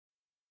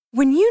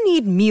When you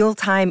need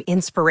mealtime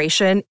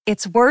inspiration,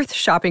 it's worth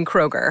shopping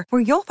Kroger,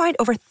 where you'll find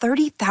over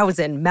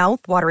 30,000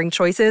 mouth-watering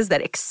choices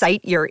that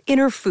excite your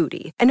inner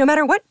foodie. And no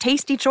matter what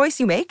tasty choice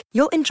you make,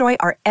 you'll enjoy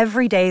our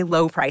everyday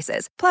low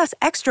prices, plus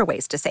extra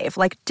ways to save,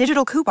 like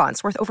digital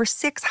coupons worth over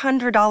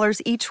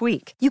 $600 each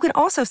week. You can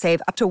also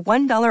save up to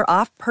 $1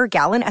 off per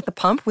gallon at the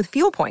pump with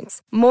fuel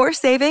points. More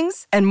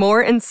savings and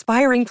more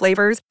inspiring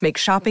flavors make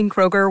shopping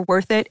Kroger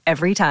worth it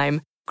every time.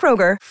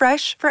 Kroger,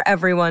 fresh for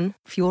everyone.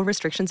 Fuel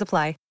restrictions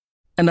apply.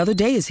 Another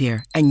day is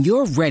here, and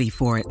you're ready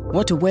for it.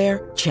 What to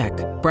wear? Check.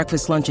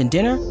 Breakfast, lunch, and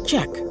dinner?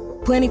 Check.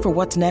 Planning for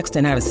what's next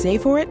and how to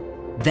save for it?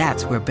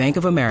 That's where Bank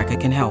of America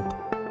can help.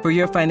 For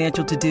your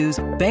financial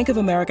to-dos, Bank of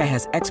America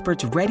has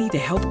experts ready to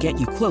help get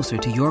you closer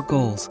to your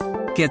goals.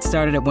 Get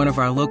started at one of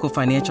our local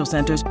financial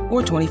centers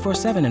or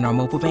 24/7 in our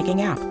mobile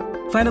banking app.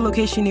 Find a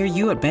location near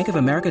you at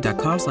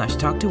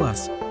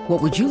bankofamerica.com/talktous.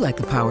 What would you like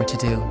the power to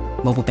do?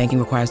 Mobile banking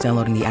requires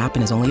downloading the app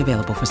and is only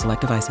available for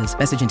select devices.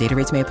 Message and data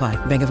rates may apply.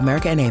 Bank of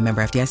America N.A.,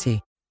 member FDIC.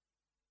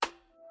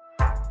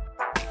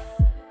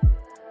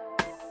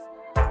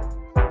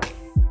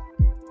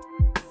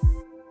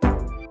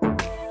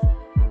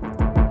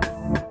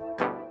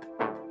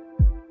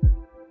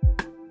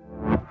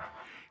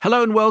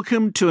 Hello and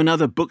welcome to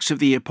another Books of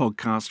the Year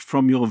podcast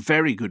from your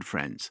very good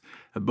friends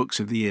at Books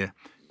of the Year,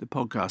 the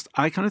podcast.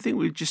 I kind of think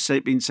we've just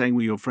been saying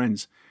we're your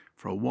friends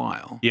for a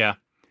while. Yeah.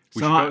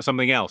 We should go with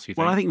something else, you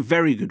think? Well, I think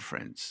very good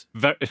friends.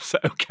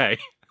 Okay.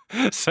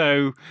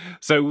 So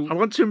I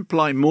want to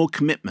imply more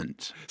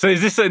commitment. So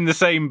is this in the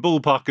same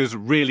ballpark as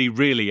really,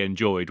 really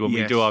enjoyed when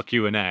we do our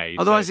Q&A?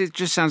 Otherwise, it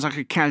just sounds like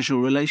a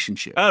casual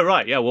relationship. Oh,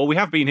 right. Yeah. Well, we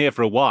have been here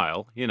for a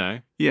while, you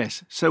know.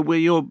 Yes. So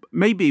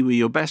maybe we're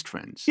your best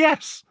friends.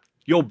 Yes.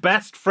 Your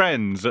best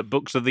friends at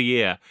Books of the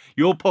Year.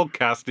 Your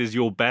podcast is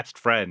your best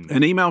friend.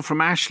 An email from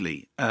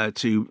Ashley,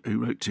 who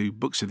wrote to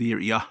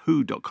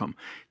booksoftheyear@yahoo.com.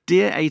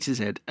 Dear A to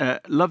Z,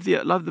 love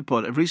the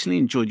pod. I've recently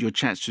enjoyed your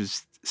chats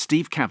with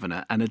Steve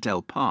Kavanagh and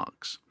Adele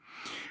Parks.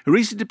 A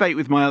recent debate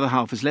with my other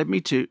half has led me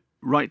to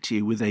write to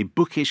you with a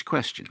bookish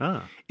question.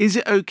 Is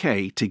it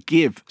okay to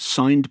give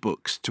signed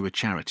books to a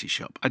charity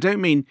shop? I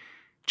don't mean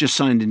just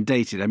signed and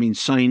dated. I mean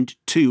signed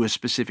to a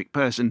specific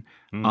person,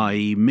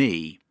 i.e.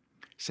 me,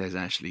 says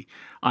Ashley.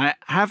 I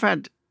have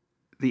had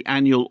the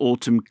annual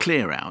autumn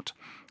clear out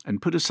and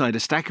put aside a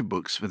stack of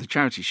books for the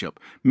charity shop,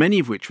 many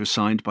of which were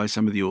signed by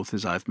some of the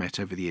authors I've met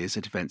over the years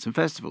at events and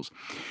festivals.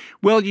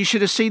 Well, you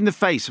should have seen the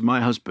face of my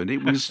husband.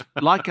 It was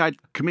like I'd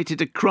committed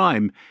a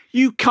crime.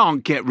 You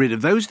can't get rid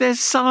of those. They're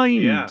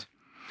signed, yeah.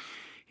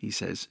 He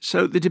says.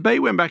 So the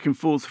debate went back and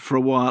forth for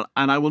a while,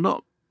 and I will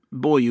not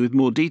bore you with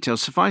more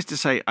details. Suffice to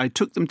say, I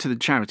took them to the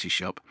charity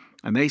shop,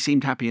 and they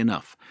seemed happy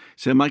enough.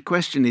 So my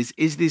question is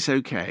this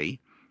okay,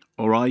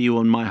 or are you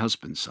on my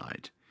husband's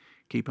side?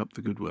 Keep up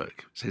the good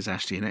work, says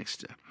Ashley in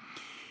Exeter.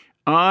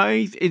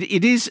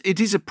 It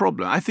is a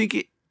problem. I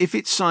think if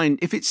it's signed,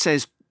 if it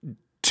says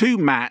to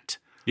Matt,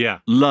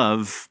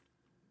 love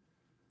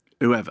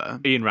whoever,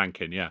 Ian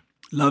Rankin,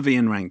 love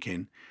Ian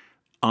Rankin,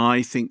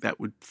 I think that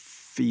would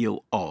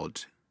feel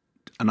odd,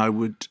 and I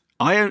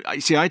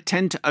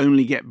tend to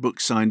only get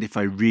books signed if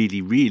I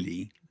really,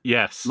 really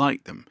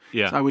like them.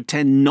 Yeah. So I would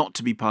tend not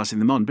to be passing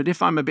them on. But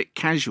if I'm a bit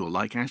casual,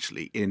 like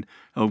Ashley,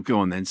 go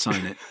on then,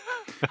 sign it,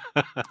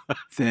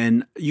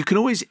 then you can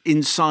always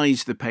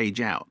incise the page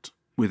out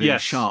with a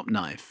sharp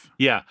knife.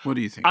 Yeah. What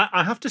do you think?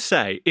 I have to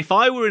say, if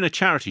I were in a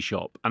charity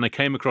shop and I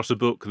came across a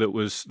book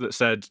that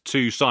said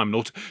to Simon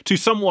or to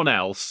someone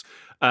else,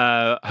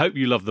 hope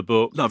you love the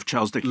book. Love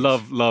Charles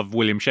Dickens. Love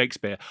William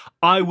Shakespeare.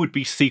 I would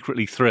be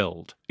secretly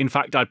thrilled. In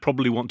fact, I'd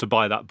probably want to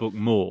buy that book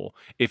more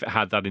if it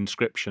had that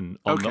inscription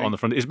on the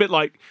front. It's a bit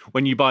like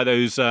when you buy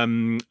those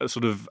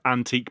sort of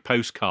antique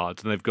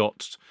postcards and they've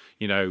got,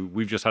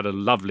 we've just had a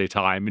lovely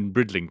time in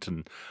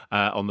Bridlington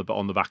on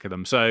the back of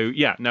them. So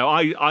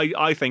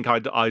I think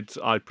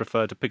I'd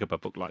prefer to pick up a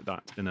book like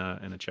that in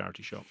a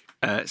charity shop.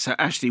 So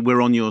Ashley,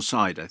 we're on your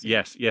side, I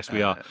think. Yes,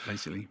 we are.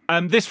 Basically.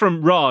 This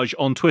from Raj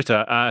on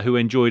Twitter, who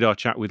enjoyed our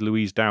chat with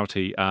Louise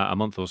Doughty a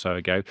month or so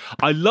ago.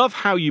 I love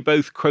how you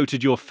both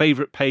quoted your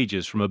favourite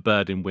pages from A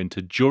Bird in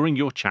Winter during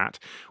your chat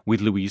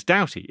with Louise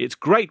Doughty. It's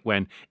great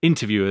when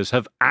interviewers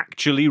have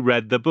actually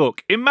read the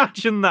book.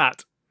 Imagine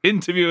that.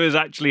 Interviewers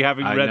actually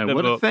having read the book.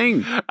 What a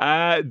thing.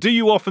 Do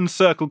you often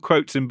circle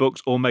quotes in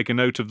books or make a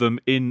note of them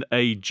in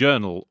a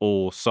journal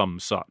or some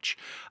such?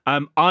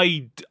 I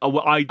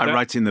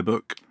write in the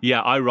book.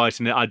 Yeah, I write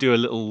in it. I do a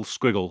little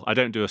squiggle. I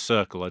don't do a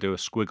circle. I do a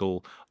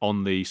squiggle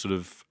on the sort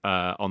of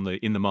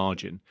in the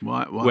margin.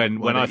 Why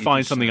when I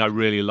find something I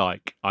really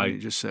like, I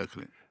just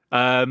circle it.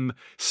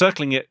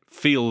 Circling it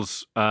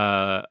feels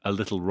a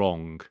little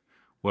wrong,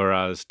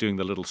 whereas doing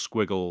the little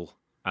squiggle.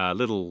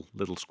 Little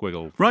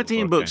squiggle. Writing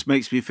in books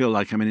makes me feel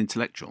like I'm an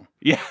intellectual.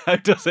 Yeah,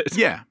 does it?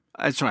 Yeah,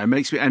 that's right. It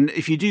makes me. And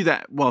if you do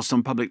that whilst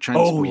on public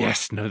transport, oh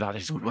yes, no, that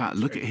is. Wow,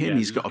 look at him.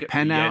 He's got a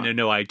pen out.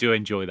 No, I do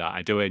enjoy that.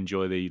 I do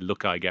enjoy the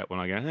look I get when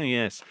I go. Oh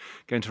yes,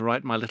 going to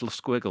write my little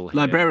squiggle. Here.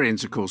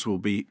 Librarians, of course, will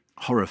be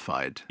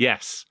horrified.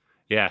 Yes.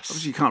 Yes.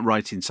 Obviously, you can't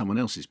write in someone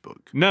else's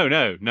book.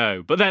 No.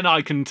 But then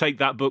I can take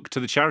that book to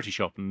the charity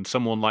shop and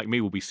someone like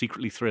me will be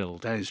secretly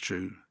thrilled. That is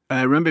true.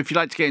 Remember, if you'd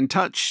like to get in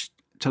touch,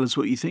 tell us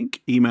what you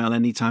think. Email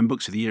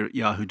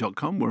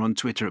anytimebooksoftheyear@yahoo.com. We're on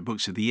Twitter at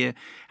Books of the Year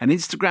and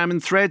Instagram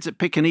and Threads at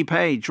Pick Any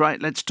Page.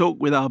 Right, let's talk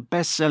with our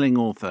best-selling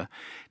author,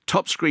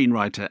 top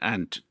screenwriter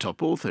and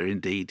top author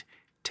indeed,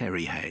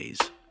 Terry Hayes.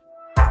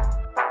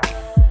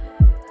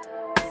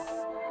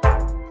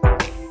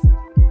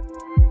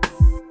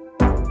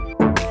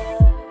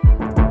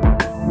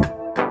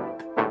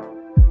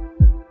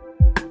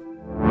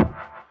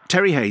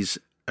 Terry Hayes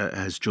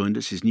has joined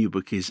us. His new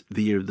book is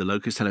The Year of the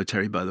Locust. Hello,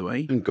 Terry, by the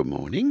way. Good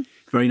morning.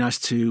 Very nice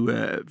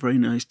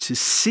to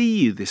see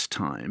you this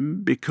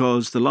time,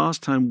 because the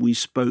last time we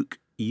spoke,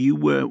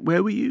 where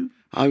were you?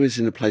 I was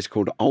in a place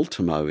called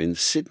Ultimo in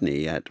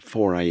Sydney at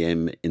 4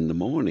 a.m. in the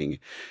morning,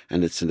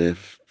 and it's in a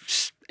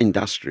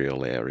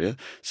industrial area,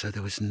 so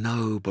there was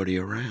nobody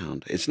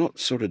around. It's not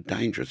sort of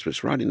dangerous, but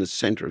it's right in the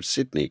centre of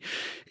Sydney.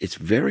 It's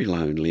very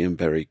lonely and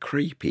very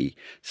creepy.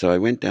 So I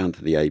went down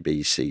to the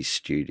ABC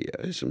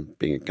studios, and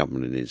being a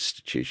government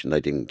institution,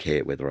 they didn't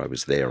care whether I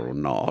was there or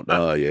not.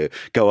 Oh, yeah,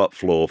 go up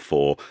floor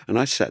 4. And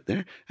I sat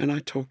there and I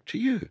talked to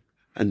you.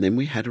 And then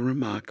we had a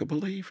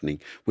remarkable evening.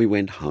 We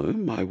went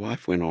home. My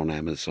wife went on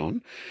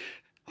Amazon.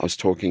 I was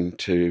talking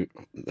to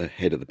the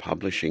head of the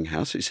publishing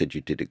house who said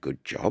you did a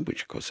good job,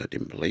 which of course I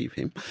didn't believe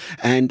him.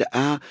 And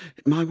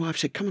my wife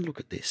said, come and look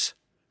at this.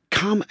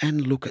 Come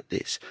and look at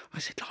this. I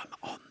said, I'm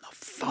on the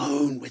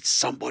phone with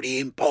somebody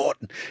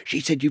important. She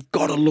said, you've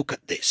got to look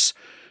at this.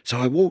 So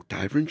I walked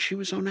over and she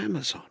was on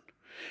Amazon.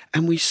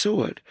 And we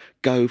saw it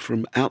go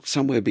from Out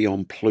Somewhere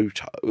Beyond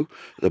Pluto,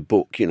 the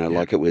book,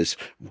 like it was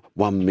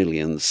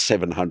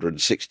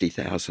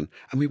 1,760,000.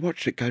 And we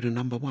watched it go to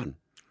number 1.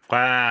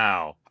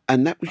 Wow.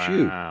 And that was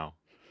you. Wow.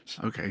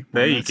 Okay.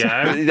 There you go.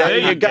 There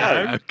you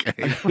go.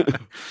 Okay.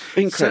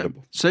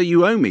 Incredible. So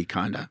you owe me,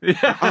 kind of.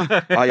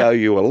 I owe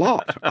you a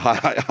lot.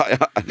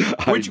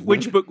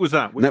 Which book was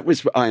that? That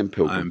was I Am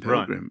Pilgrim. I Am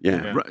Pilgrim. Right.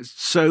 Yeah. Right.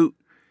 So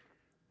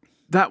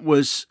that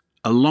was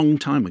a long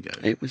time ago.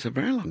 It was a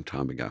very long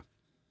time ago.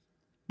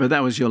 But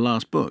that was your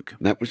last book.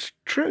 That was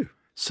true.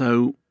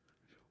 So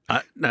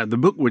now the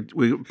book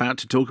we're about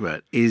to talk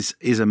about is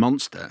a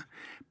monster,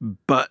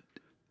 but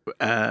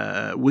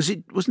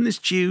wasn't this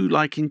due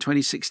like in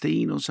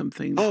 2016 or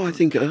something? Oh, I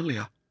think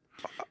earlier.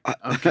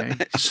 Okay.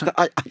 So,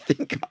 I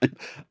think I'm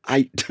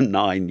 8 to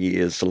 9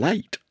 years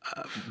late.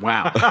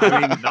 Wow. I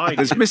mean,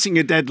 there's missing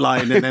a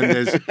deadline and then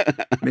there's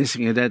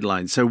missing a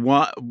deadline. So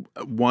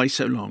why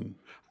so long?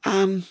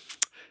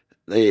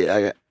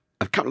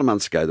 A couple of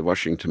months ago, the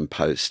Washington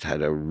Post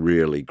had a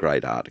really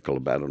great article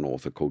about an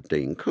author called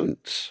Dean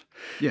Koontz.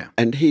 Yeah.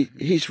 And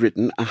he's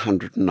written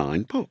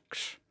 109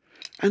 books.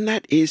 And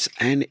that is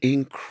an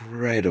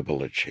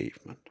incredible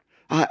achievement.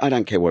 I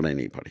don't care what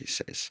anybody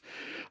says.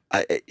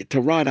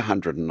 To write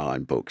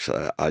 109 books,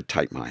 I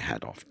take my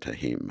hat off to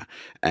him.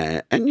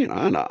 And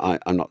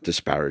I'm not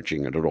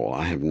disparaging it at all.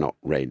 I have not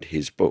read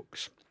his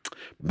books.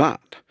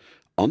 But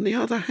on the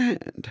other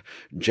hand,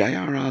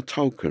 J.R.R.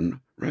 Tolkien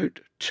wrote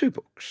 2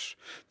 books,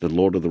 the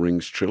Lord of the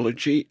Rings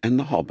trilogy and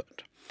The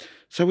Hobbit.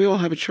 So we all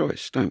have a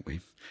choice, don't we?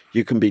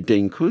 You can be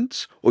Dean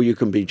Koontz or you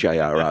can be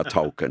J.R.R.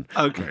 Tolkien.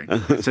 Okay.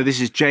 So this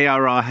is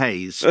J.R.R.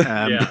 Hayes.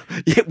 Yeah,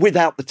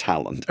 without the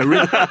talent.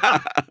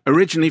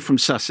 Originally from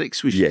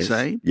Sussex, we should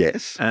say.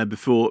 Yes.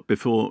 Before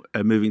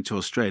moving to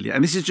Australia.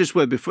 And this is just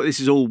this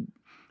is all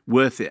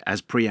worth it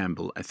as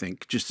preamble, I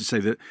think, just to say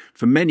that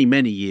for many,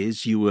 many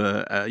years you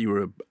were I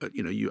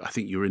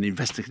think you were an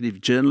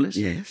investigative journalist.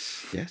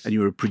 Yes. And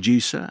you were a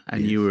producer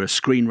and you were a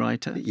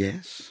screenwriter.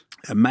 Yes.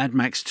 Mad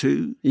Max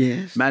 2.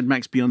 Yes. Mad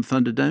Max Beyond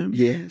Thunderdome.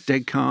 Yes.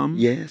 Dead Calm.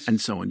 Yes. And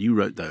so on. You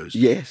wrote those.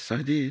 Yes,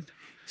 I did.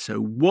 So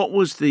what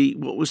was the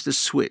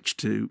switch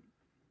to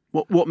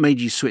what made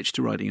you switch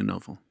to writing a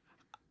novel?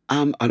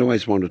 I'd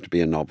always wanted to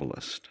be a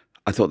novelist.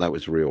 I thought that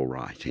was real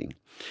writing.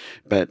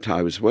 But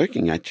I was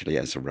working actually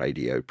as a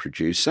radio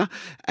producer,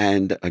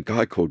 and a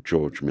guy called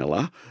George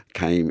Miller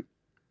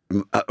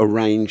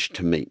arranged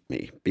to meet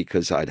me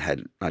because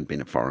I'd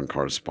been a foreign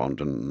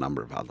correspondent and a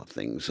number of other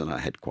things, and I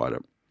had quite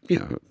a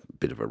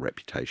bit of a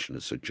reputation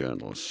as a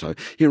journalist. So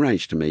he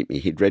arranged to meet me.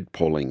 He'd read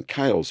Pauline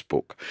Kael's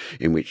book,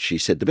 in which she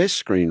said the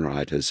best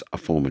screenwriters are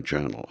former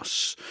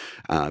journalists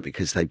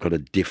because they've got a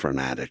different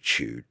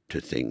attitude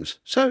to things.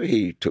 So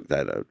he took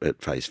that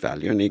at face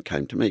value and he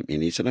came to meet me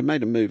and he said, I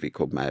made a movie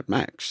called Mad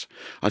Max.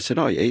 I said,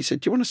 oh yeah. He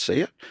said, do you want to see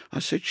it? I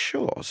said,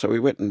 sure. So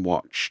we went and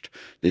watched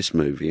this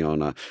movie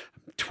on a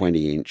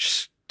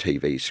 20-inch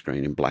TV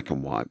screen in black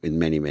and white with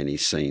many, many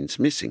scenes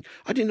missing.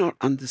 I did not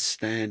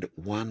understand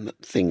one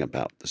thing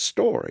about the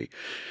story.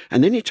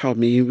 And then he told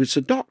me he was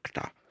a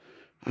doctor.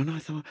 And I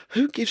thought,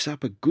 who gives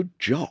up a good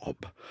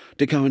job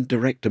to go and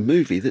direct a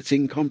movie that's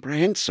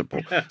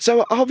incomprehensible?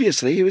 So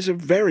obviously he was a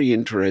very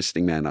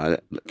interesting man. I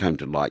came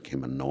to like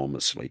him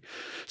enormously.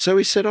 So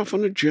he set off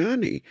on a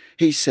journey.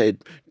 He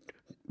said,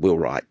 we'll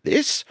write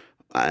this.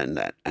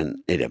 And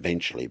it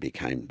eventually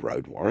became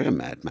Road Warrior,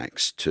 Mad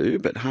Max 2.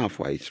 But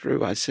halfway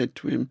through, I said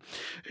to him,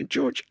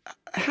 George,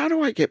 how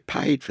do I get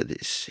paid for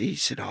this? He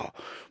said, oh,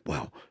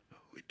 well,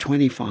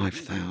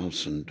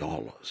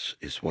 $25,000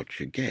 is what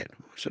you get.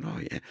 I said, oh,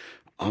 yeah.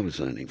 I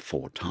was earning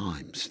 4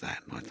 times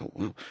that. And I thought,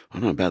 well, I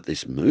don't know about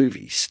this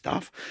movie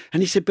stuff.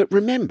 And he said, but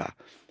remember,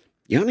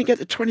 you only get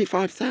the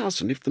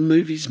 $25,000 if the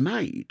movie's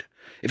made.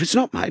 If it's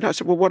not made, I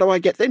said, well, what do I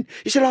get then?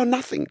 He said, oh,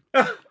 nothing.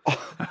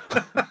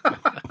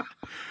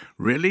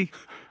 Really?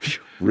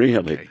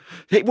 Really?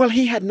 Okay. Well,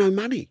 he had no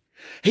money.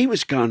 He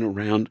was going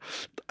around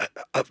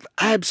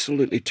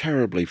absolutely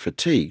terribly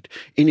fatigued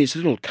in his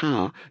little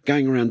car,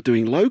 going around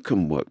doing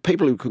locum work.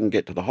 People who couldn't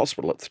get to the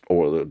hospital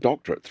or the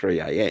doctor at 3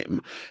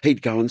 a.m.,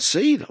 he'd go and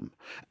see them.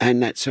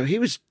 And so he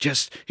was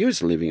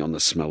living on the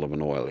smell of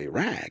an oily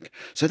rag.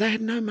 So they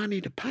had no money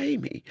to pay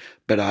me.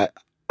 But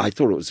I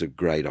thought it was a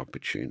great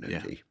opportunity.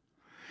 Yeah.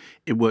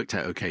 It worked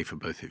out okay for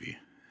both of you.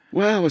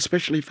 Well,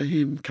 especially for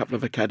him, a couple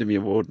of Academy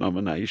Award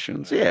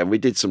nominations. Yeah, we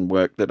did some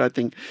work that I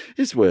think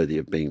is worthy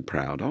of being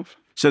proud of.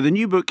 So the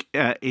new book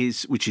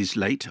which is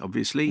late,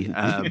 obviously,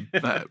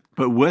 but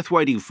worth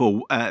waiting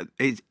for,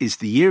 is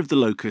The Year of the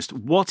Locust.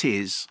 What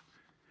is...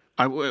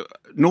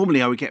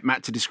 normally I would get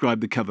Matt to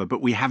describe the cover,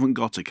 but we haven't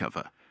got a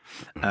cover.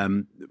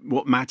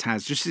 What Matt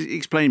has. Just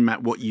explain,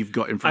 Matt, what you've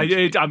got in front of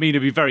you. I mean,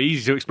 it'd be very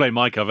easy to explain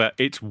my cover.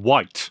 It's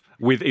white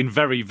with, in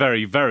very,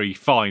 very, very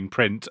fine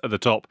print at the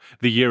top,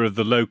 The Year of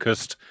the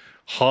Locust,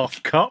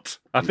 half cut.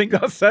 I think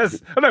that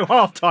says... Oh, no,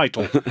 half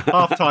title.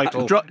 Half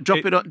title.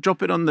 Drop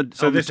it on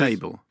the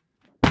table.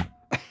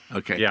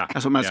 Okay, yeah,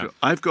 that's what Matt's got.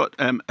 I've got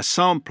a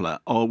sampler,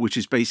 which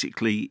is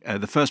basically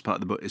the first part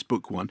of the book is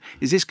book 1.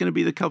 Is this going to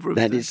be the cover of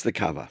That is the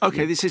cover.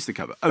 Okay, this is the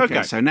cover.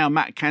 Okay, so now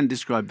Matt can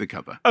describe the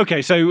cover.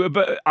 Okay, so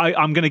but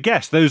I'm going to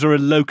guess those are a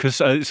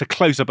locust. It's a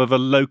close-up of a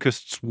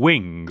locust's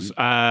wings,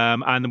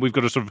 and we've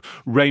got a sort of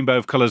rainbow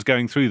of colours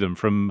going through them,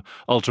 from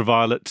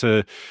ultraviolet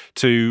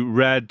to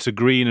red to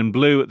green and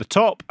blue at the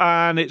top,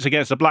 and it's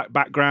against a black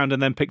background,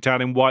 and then picked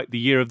out in white, The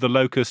Year of the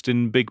Locust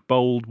in big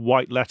bold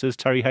white letters,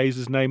 Terry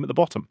Hayes' name at the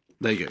bottom.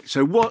 There you go.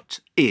 So what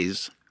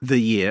is The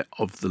Year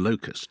of the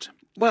Locust?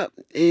 Well,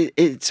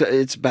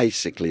 it's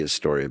basically a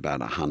story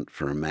about a hunt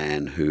for a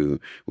man who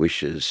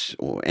wishes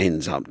or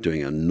ends up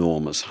doing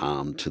enormous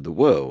harm to the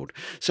world.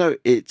 So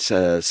it's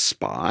a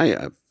spy,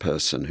 a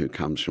person who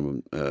comes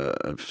from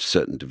a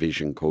certain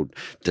division called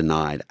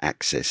Denied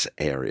Access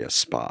Area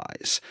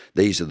Spies.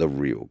 These are the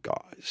real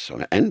guys,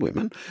 and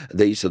women.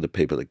 These are the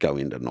people that go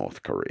into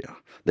North Korea.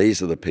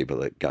 These are the people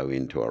that go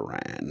into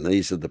Iran.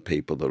 These are the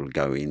people that will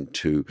go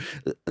into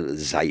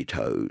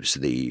Zatos,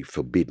 the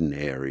forbidden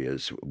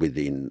areas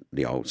within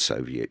the old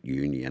Soviet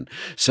Union.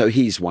 So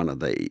he's one of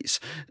these.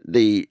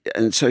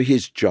 And so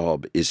his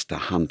job is to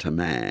hunt a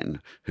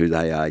man who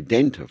they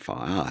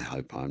identify. I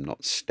hope I'm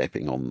not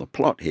stepping on the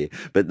plot here,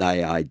 but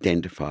they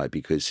identify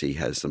because he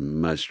has the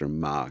most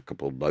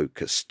remarkable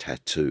locust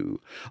tattoo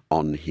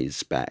on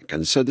his back.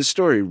 And so the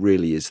story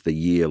really is the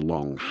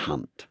year-long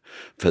hunt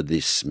for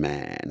this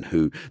man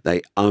who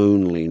they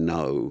only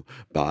know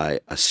by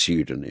a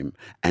pseudonym,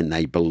 and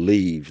they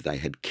believe they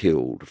had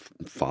killed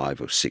 5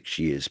 or 6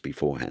 years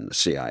beforehand. The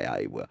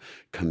CIA were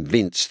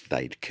convinced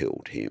they'd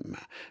killed him.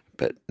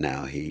 But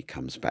now he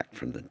comes back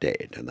from the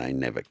dead, and they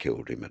never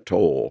killed him at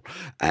all.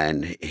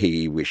 And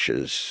he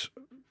wishes,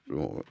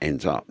 or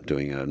ends up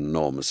doing an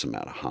enormous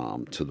amount of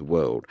harm to the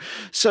world.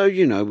 So,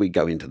 we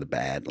go into the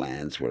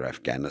Badlands where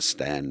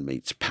Afghanistan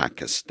meets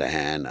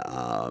Pakistan,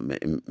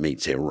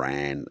 meets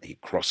Iran. He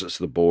crosses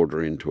the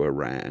border into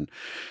Iran.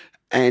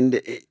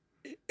 And...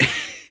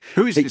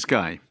 Who is this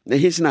guy?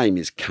 His name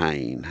is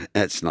Kane.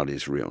 That's not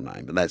his real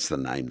name, but that's the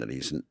name that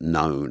he's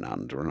known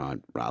under, and I'd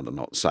rather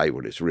not say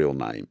what his real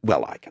name...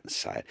 Well, I can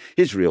say it.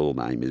 His real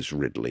name is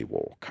Ridley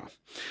Walker.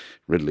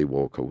 Ridley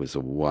Walker was a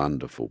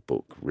wonderful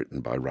book written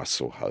by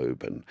Russell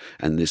Hoban,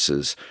 and this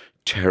is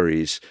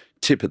Terry's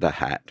tip of the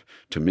hat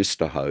to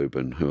Mr.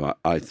 Hoban, who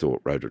I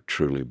thought wrote a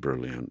truly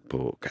brilliant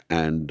book.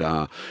 And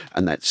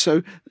that...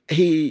 So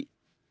he...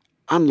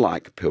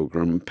 Unlike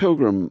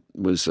Pilgrim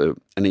was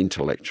an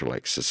intellectual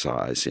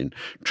exercise in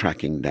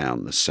tracking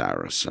down the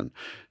Saracen.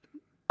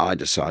 I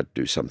decided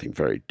to do something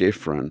very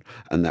different,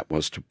 and that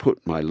was to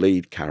put my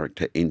lead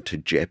character into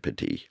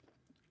jeopardy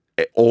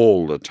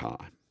all the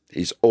time.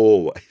 He's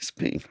always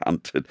being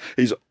hunted.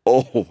 He's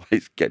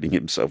always getting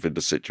himself into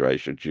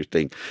situations you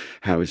think,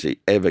 how is he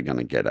ever going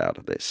to get out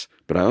of this?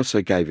 But I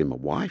also gave him a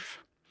wife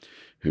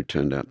who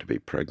turned out to be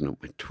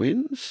pregnant with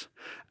twins.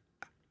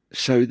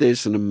 So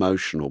there's an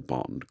emotional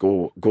bond.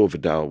 Gore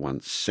Vidal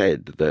once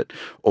said that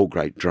all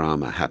great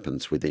drama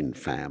happens within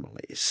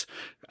families.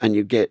 And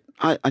you get,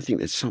 I think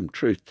there's some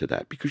truth to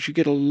that, because you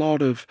get a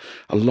lot of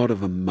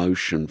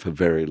emotion for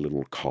very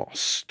little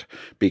cost.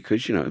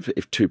 Because,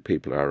 if two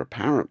people are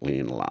apparently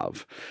in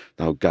love,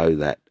 they'll go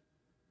that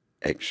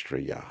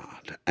extra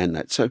yard. And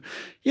that, so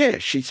yeah,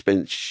 she's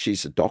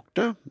a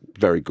doctor,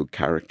 very good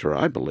character,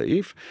 I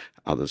believe.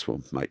 Others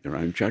will make their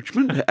own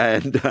judgment,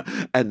 and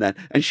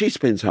she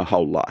spends her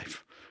whole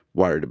life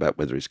worried about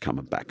whether he's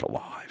coming back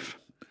alive.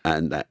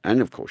 And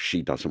of course,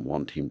 she doesn't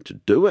want him to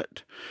do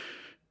it.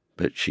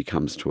 But she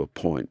comes to a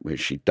point where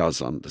she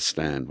does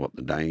understand what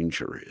the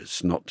danger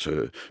is, not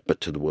to, but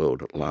to the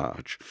world at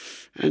large.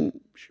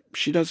 And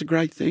she does a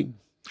great thing.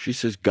 She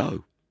says,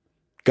 go,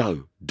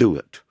 do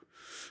it,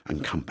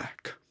 and come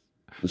back.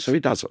 And so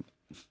he does it.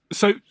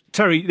 So,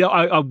 Terry,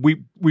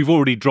 we've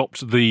already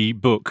dropped the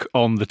book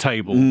on the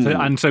table,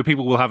 and so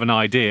people will have an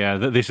idea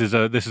that this is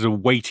a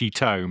weighty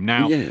tome.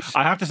 Now, yes.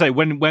 I have to say,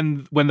 when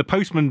the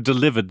postman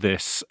delivered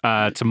this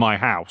to my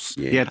house,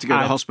 he had to go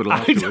to the hospital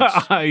afterwards.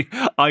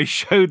 I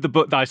showed the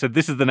book. I said,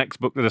 "This is the next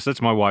book." That I said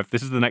to my wife,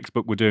 "This is the next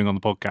book we're doing on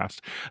the podcast,"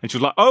 and she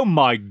was like, "Oh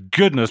my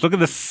goodness, look at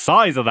the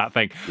size of that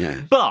thing!"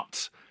 Yeah.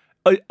 But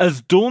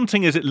as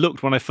daunting as it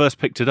looked when I first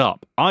picked it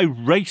up, I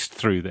raced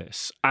through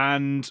this,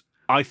 and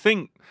I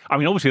think. I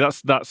mean, obviously,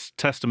 that's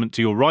testament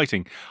to your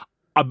writing.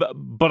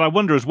 But I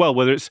wonder as well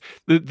whether it's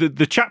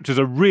the chapters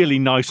are really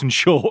nice and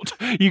short.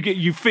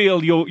 You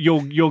feel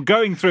you're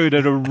going through it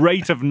at a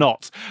rate of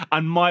knots.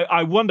 And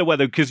I wonder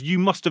whether, because you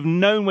must have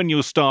known when you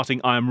were starting,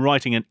 I am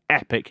writing an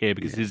epic here,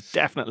 because it is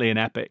definitely an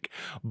epic.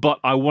 But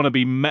I want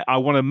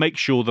to make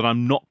sure that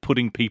I'm not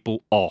putting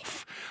people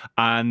off.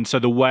 And so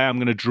the way I'm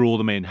going to draw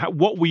them in.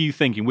 What were you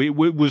thinking?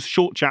 Was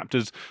short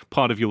chapters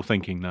part of your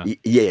thinking there?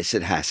 Yes,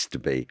 it has to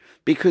be,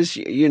 because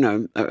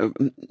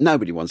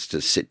nobody wants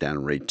to sit down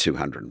and read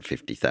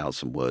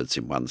 250,000 words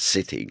in one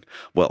sitting.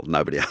 Well,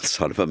 nobody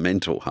outside of a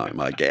mental home,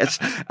 I guess.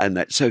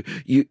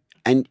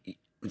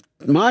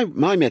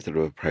 My method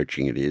of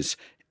approaching it is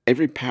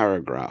every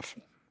paragraph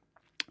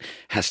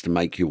has to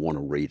make you want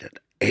to read it.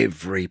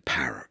 Every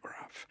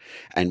paragraph.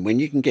 And when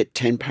you can get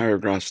 10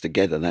 paragraphs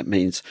together, that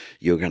means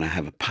you're going to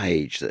have a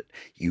page that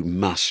you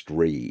must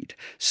read.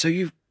 So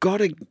you've got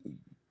to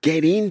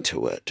get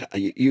into it.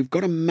 You've got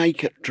to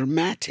make it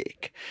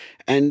dramatic.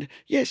 And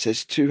yes,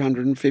 there's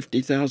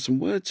 250,000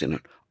 words in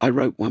it. I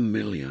wrote 1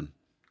 million.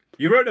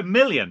 You wrote 1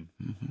 million?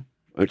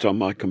 Mm-hmm. It's on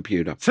my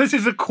computer. So this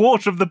is a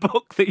quarter of the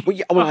book that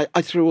you...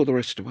 I threw all the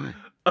rest away.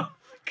 Oh.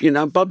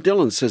 Bob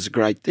Dylan says a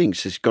great thing. He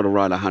says you've got to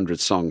write 100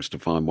 songs to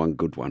find one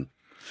good one.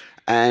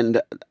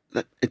 And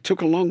it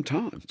took a long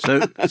time.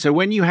 So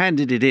when you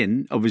handed it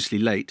in, obviously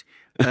late,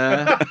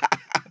 I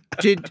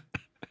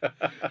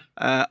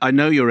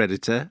know your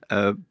editor,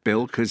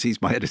 Bill, because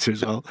he's my editor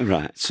as well.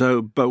 Right.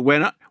 So, but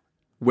when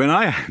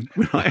I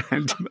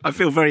hand him, I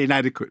feel very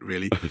inadequate,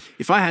 really.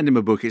 If I hand him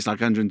a book, it's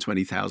like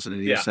 120,000,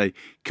 and he'll say,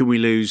 "Can we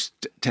lose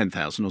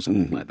 10,000 or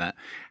something like that?"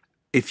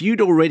 If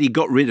you'd already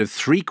got rid of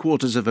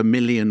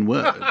 750,000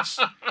 words,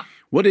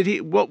 what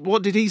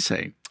did he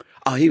say?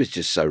 Oh, he was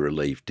just so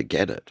relieved to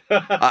get it.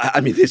 I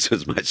mean, this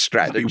was my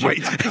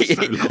strategy.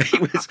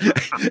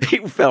 He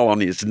fell on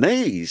his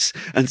knees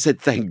and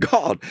said, "Thank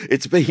God,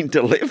 it's been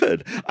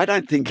delivered." I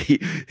don't think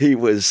he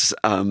was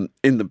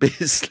in the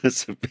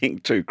business of being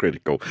too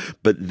critical.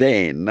 But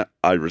then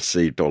I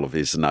received all of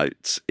his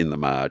notes in the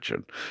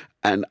margin.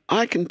 And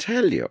I can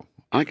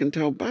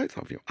tell both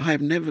of you, I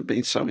have never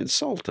been so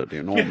insulted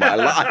in all my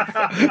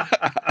life.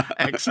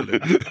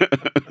 Excellent.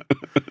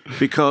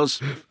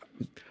 Because...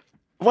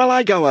 Well,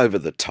 I go over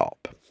the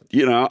top.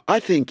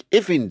 I think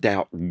if in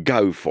doubt,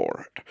 go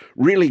for it.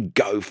 Really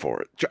go for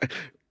it.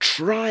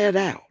 Try it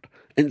out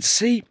and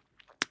see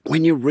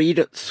when you read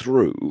it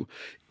through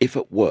if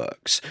it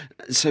works.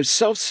 So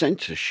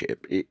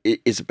self-censorship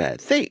is a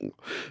bad thing,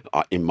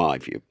 in my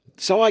view.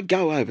 So I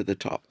go over the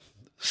top.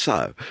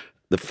 So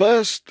the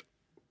first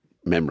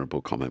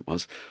memorable comment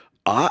was,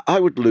 I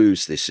would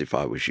lose this if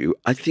I was you.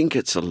 I think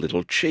it's a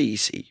little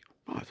cheesy.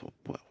 I thought,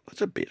 well,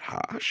 that's a bit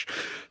harsh.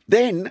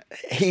 Then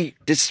he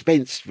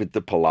dispensed with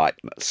the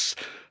politeness.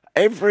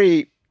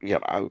 Every,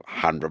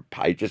 100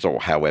 pages or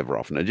however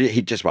often,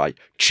 he'd just write,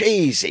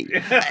 cheesy,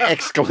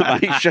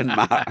 exclamation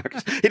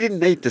marks. He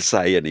didn't need to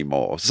say any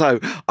more. So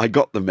I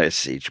got the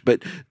message,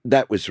 but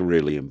that was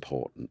really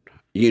important.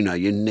 You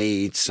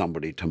need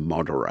somebody to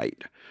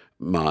moderate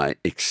my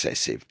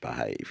excessive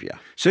behaviour.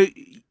 So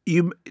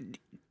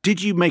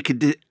did you make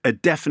a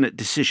definite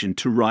decision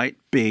to write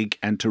big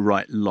and to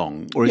write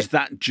long, or is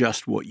that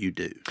just what you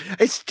do?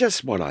 It's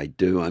just what I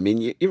do. I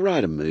mean, you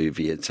write a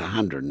movie, it's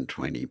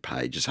 120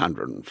 pages,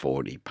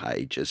 140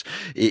 pages.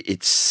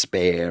 It's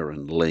spare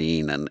and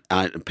lean, and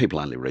people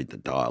only read the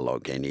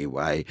dialogue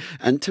anyway.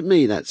 And to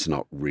me, that's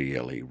not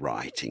really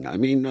writing. I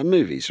mean,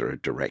 movies are a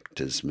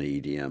director's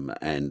medium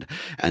and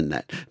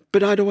that.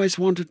 But I'd always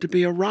wanted to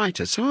be a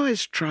writer, so I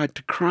always tried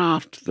to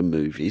craft the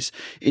movies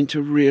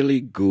into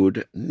really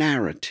good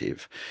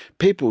narrative.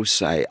 People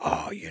say,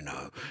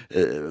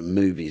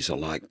 movies are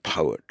like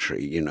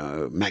poetry,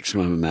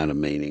 maximum amount of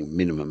meaning,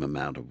 minimum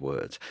amount of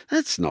words.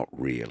 That's not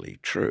really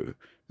true.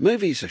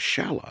 Movies are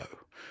shallow.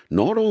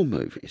 Not all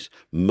movies.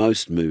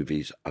 Most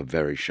movies are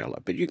very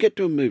shallow. But you get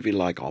to a movie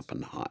like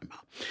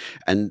Oppenheimer,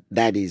 and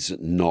that is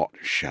not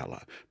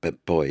shallow.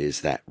 But boy,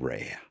 is that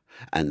rare.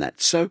 And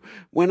that's so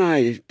when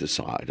I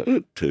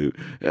decided to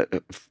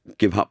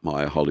give up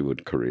my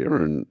Hollywood career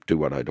and do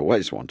what I'd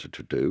always wanted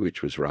to do,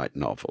 which was write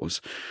novels,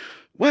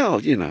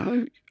 Well,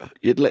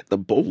 you'd let the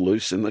bull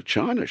loose in the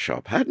china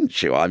shop,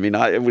 hadn't you? I mean,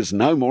 it was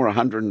no more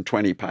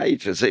 120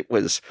 pages. It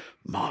was,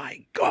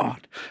 my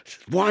God,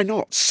 why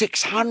not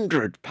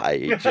 600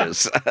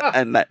 pages?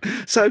 And that.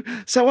 So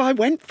I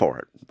went for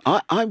it.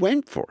 I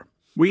went for it.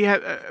 We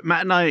have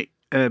Matt and I.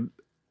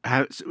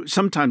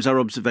 Sometimes our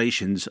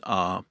observations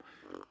are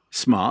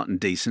smart and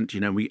decent,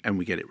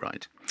 we get it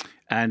right,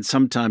 and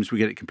sometimes we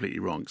get it completely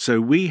wrong. So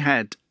we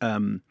had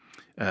an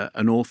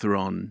author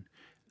on.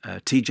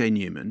 T.J.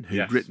 Newman,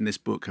 who'd written this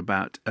book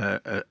about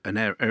an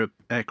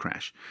air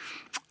crash,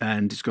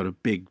 and it's got a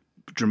big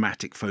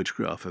dramatic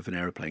photograph of an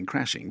aeroplane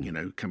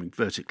crashing, coming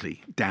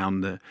vertically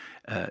down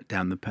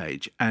the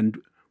page. And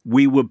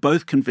we were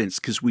both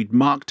convinced, because we'd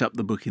marked up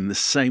the book in the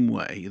same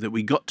way, that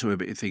we got to a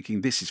bit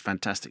thinking, this is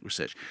fantastic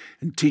research.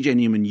 And T.J.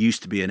 Newman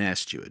used to be an air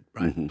steward,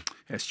 right? Mm-hmm.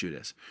 Air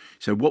stewardess.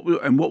 So what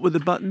were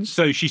the buttons?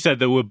 So she said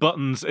there were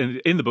buttons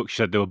in the book. She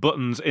said there were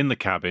buttons in the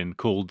cabin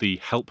called the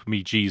 "Help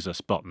Me Jesus"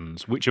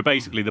 buttons, which are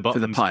basically the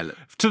buttons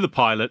to the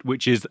pilot,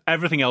 which is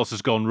everything else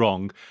has gone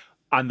wrong.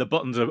 And the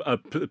buttons are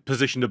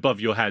positioned above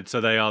your head, so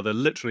they are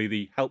literally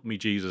the "Help Me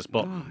Jesus"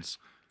 buttons.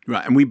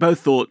 Right, and we both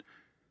thought,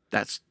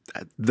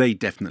 they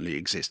definitely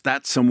exist.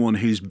 That's someone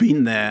who's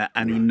been there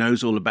and who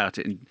knows all about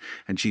it.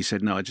 And she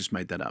said, no, I just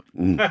made that up.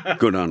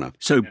 Good on her.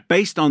 So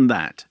based on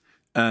that,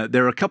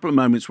 there are a couple of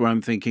moments where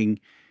I'm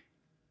thinking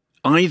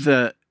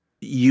either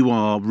you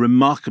are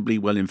remarkably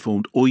well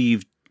informed or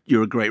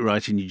you're a great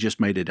writer and you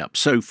just made it up.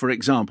 So, for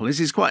example, this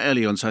is quite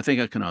early on, so I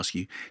think I can ask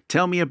you,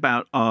 tell me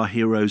about our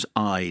hero's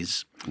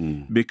eyes.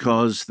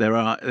 Because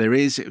there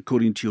is,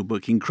 according to your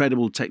book,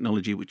 incredible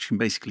technology which can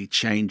basically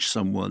change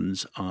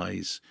someone's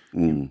eyes.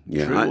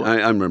 Yeah,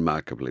 I'm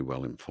remarkably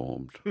well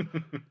informed.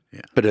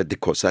 Yeah. But of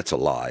course, that's a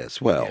lie as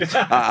well.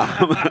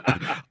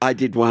 I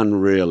did one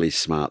really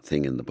smart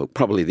thing in the book,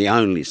 probably the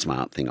only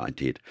smart thing I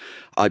did.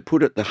 I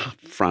put at the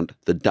front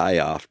the day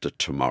after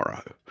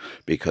tomorrow,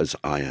 because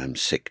I am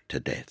sick to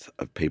death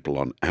of people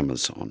on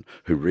Amazon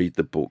who read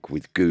the book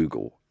with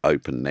Google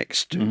open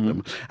next to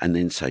them and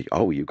then say,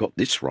 oh, you got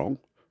this wrong.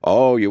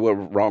 Oh, you were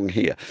wrong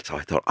here. So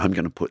I thought, I'm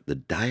going to put the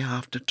day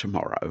after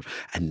tomorrow,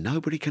 and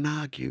nobody can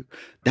argue.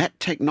 That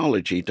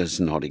technology does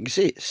not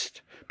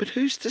exist. But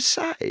who's to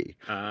say?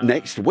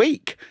 Next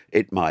week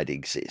it might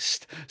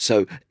exist.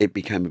 So it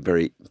became a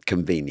very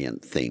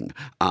convenient thing.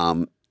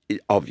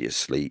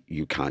 Obviously,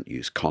 you can't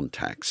use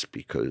contacts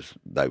because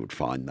they would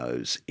find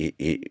those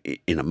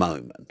in a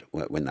moment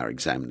when they're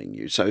examining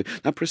you. So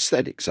they're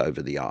prosthetics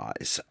over the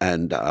eyes.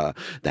 And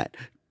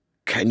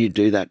can you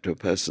do that to a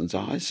person's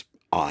eyes?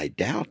 I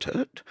doubt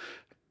it.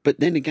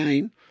 But then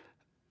again,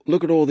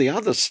 look at all the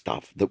other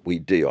stuff that we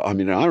do. I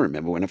mean, I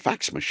remember when a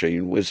fax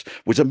machine was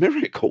a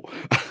miracle.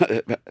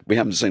 We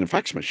haven't seen a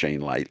fax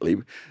machine lately.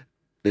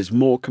 There's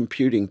more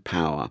computing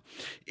power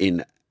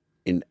in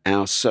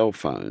our cell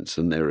phones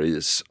than there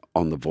is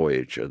on the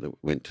Voyager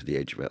that went to the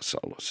edge of our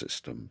solar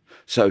system.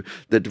 So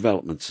the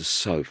developments are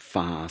so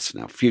fast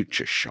now,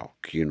 future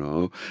shock,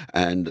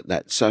 and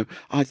that. So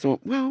I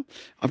thought, well,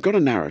 I've got a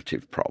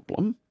narrative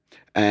problem,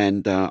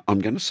 and I'm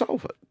going to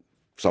solve it.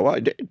 So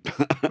I did.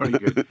 Very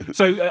good.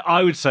 So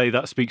I would say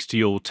that speaks to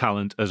your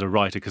talent as a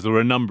writer, because there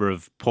were a number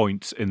of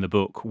points in the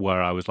book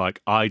where I was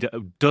like,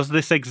 does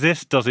this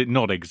exist? Does it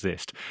not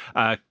exist?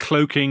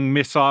 Cloaking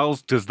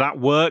missiles, does that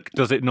work?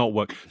 Does it not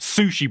work?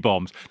 Sushi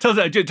bombs.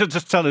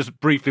 Just tell us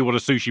briefly what a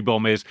sushi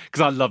bomb is,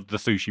 because I loved the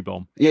sushi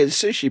bomb. Yeah, the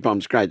sushi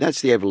bomb's great.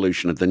 That's the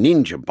evolution of the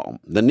ninja bomb.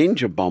 The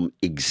ninja bomb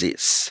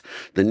exists.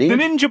 The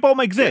ninja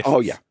bomb exists? Oh,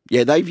 yeah.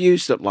 Yeah, they've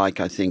used it I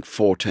think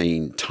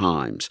 14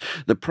 times.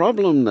 The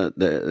problem that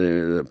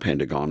the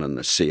Pentagon and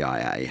the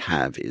CIA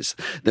have is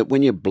that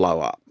when you blow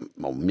up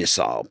or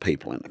missile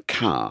people in a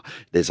car,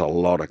 there's a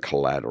lot of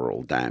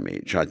collateral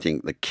damage. I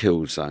think the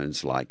kill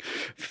zone's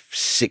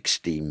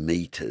 60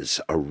 meters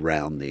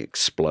around the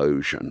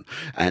explosion,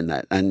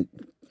 and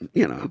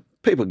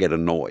people get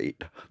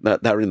annoyed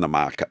that they're in the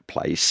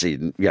marketplace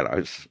in,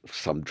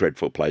 some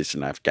dreadful place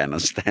in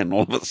Afghanistan.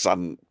 All of a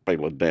sudden,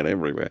 people are dead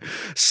everywhere.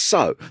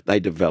 So they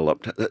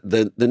developed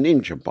the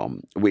ninja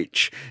bomb,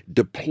 which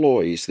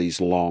deploys these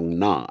long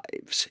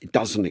knives. It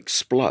doesn't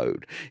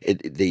explode.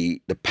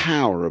 The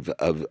power of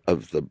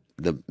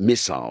the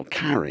missile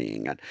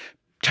carrying it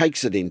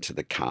takes it into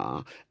the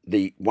car.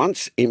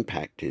 Once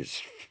impact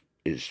is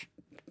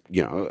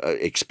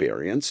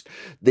experienced,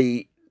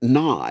 the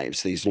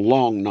knives, these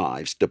long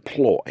knives,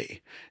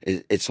 deploy.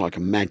 It's like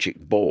a magic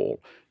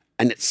ball,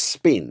 and it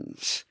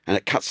spins, and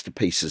it cuts to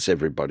pieces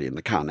everybody in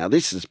the car. Now,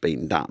 this has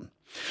been done.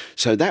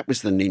 So that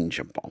was the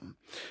ninja bomb.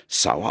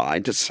 So I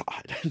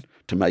decided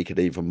to make it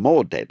even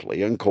more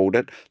deadly and called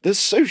it the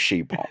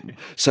sushi bomb,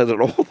 so that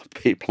all the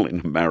people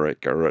in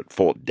America at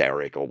Fort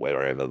Derrick or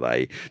wherever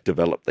they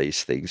develop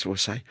these things will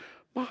say,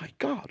 my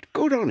God,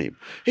 good on him.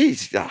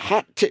 He's a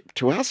hot tip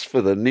to us for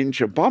the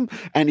ninja bomb,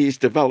 and he's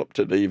developed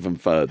it even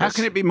further. How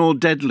can it be more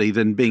deadly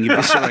than being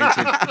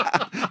eviscerated?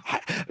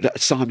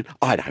 Simon,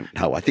 I don't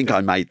know. I think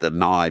I made the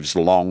knives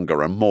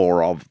longer and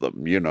more of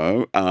them,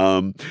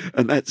 and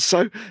that's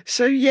so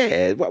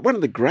yeah. One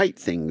of the great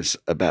things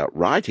about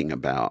writing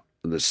about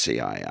the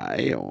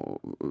CIA or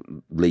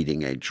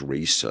leading edge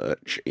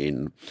research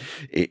in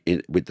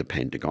with the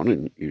Pentagon,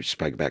 and you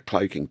spoke about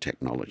cloaking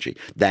technology.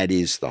 That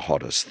is the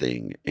hottest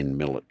thing in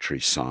military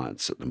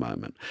science at the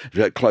moment.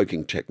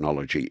 Cloaking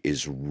technology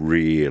is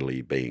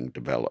really being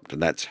developed,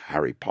 and that's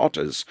Harry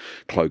Potter's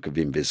cloak of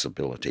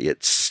invisibility.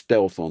 It's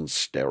stealth on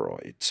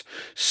steroids.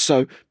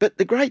 So, but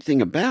the great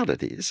thing about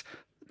it is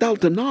they'll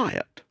deny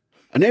it.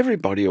 And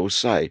everybody will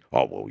say,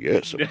 oh, well,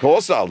 yes, of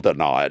course I'll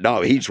deny it.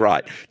 No, he's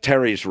right.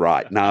 Terry's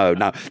right. No,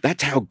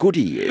 that's how good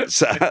he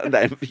is.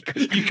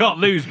 Because you can't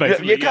lose,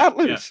 basically. You can't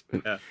lose.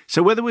 Yeah.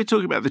 So whether we're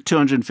talking about the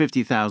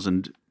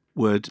 250,000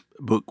 word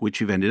book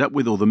which you've ended up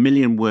with, or the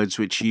million words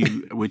which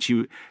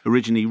you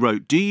originally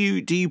wrote, do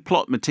you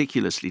plot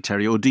meticulously,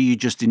 Terry, or do you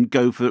just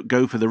go for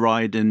the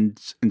ride and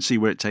see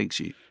where it takes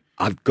you?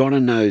 I've got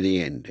to know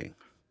the ending.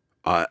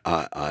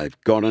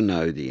 I've got to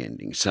know the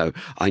ending. So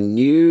I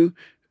knew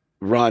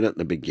right at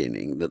the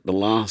beginning that the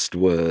last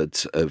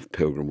words of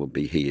Pilgrim would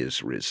be, "He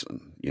is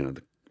risen,"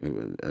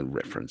 a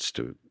reference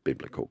to a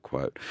biblical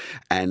quote.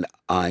 And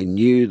I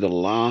knew the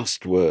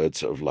last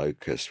words of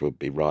Locust would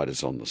be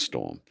 "Riders on the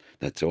Storm."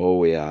 That's all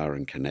we are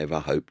and can never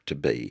hope to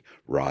be,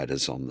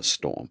 riders on the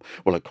storm.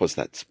 Well, of course,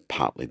 that's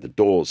partly the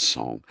Doors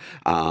song,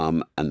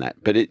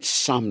 but it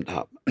summed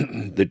up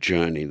the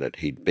journey that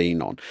he'd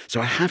been on.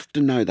 So I have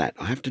to know that.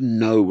 I have to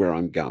know where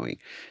I'm going.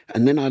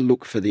 And then I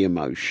look for the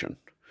emotion.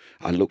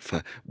 I look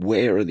for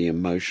where are the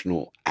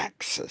emotional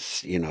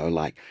axes,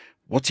 like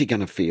what's he going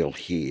to feel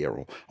here?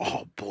 Or,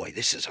 oh boy,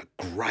 this is a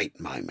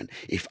great moment.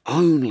 If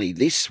only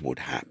this would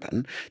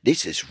happen,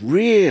 this is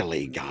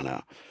really going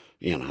to,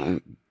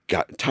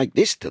 take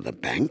this to the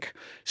bank.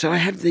 So I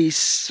have these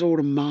sort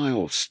of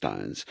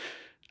milestones.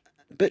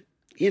 But,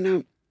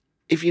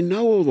 if you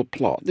know all the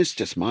plot, this is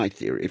just my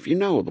theory, if you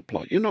know all the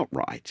plot, you're not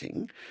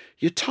writing,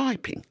 you're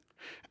typing.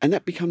 And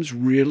that becomes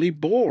really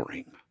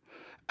boring.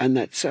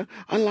 And so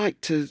I like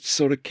to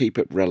sort of keep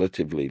it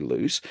relatively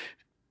loose.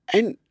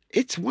 And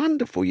it's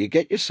wonderful. You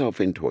get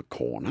yourself into a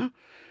corner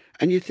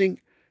and you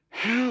think,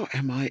 how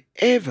am I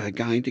ever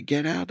going to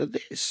get out of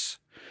this?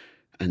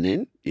 And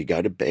then you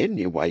go to bed and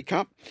you wake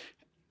up.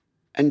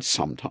 And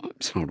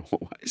sometimes, not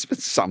always, but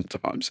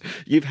sometimes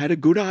you've had a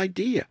good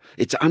idea.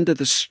 It's under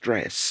the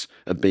stress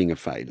of being a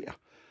failure.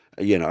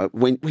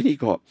 When you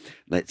got,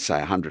 let's say,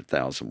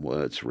 100,000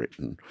 words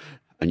written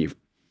and you've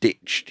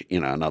ditched,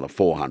 another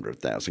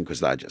 400,000 because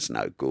they're just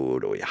no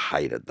good, or you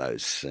hated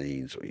those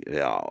scenes,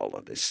 or all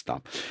of this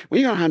stuff. When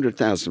you got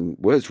 100,000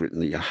 words written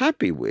that you're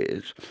happy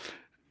with,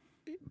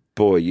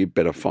 boy, you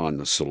better find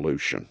the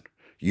solution.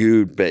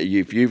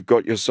 If you've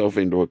got yourself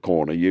into a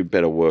corner, you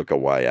better work a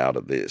way out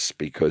of this,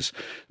 because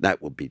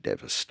that would be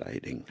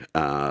devastating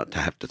to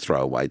have to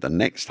throw away the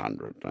next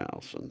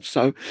 100,000.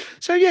 So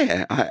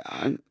yeah,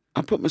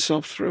 I put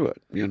myself through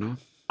it,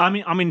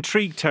 I'm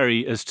intrigued,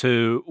 Terry, as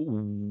to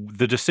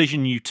the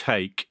decision you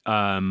take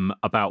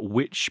about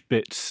which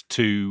bits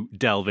to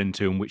delve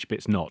into and which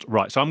bits not.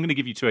 Right, so I'm going to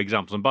give you two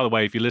examples. And by the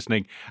way, if you're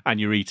listening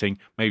and you're eating,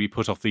 maybe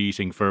put off the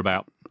eating for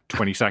about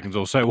 20 seconds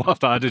or so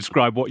whilst I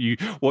describe what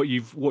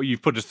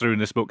you've put us through in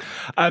this book.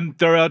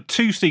 There are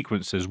two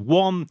sequences.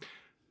 One,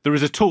 there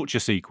is a torture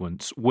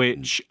sequence,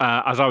 which,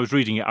 as I was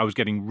reading it, I was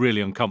getting really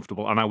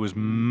uncomfortable, and I was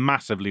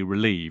massively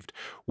relieved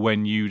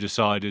when you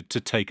decided to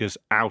take us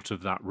out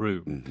of that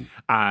room. Mm-hmm.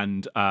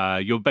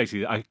 And you're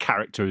basically, a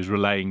character is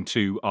relaying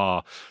to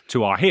our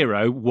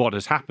hero what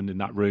has happened in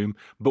that room,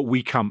 but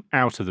we come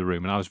out of the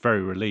room, and I was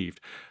very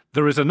relieved.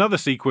 There is another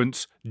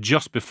sequence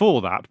just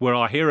before that where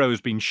our hero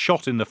has been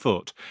shot in the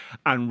foot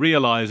and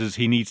realises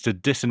he needs to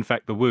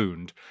disinfect the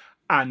wound.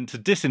 And to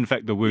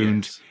disinfect the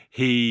wound, yes,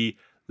 he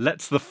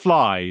lets the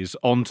flies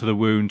onto the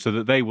wound so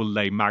that they will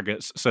lay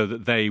maggots, so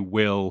that they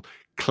will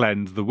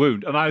cleanse the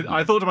wound. And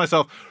I thought to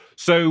myself,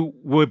 so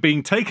we're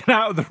being taken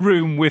out of the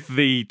room with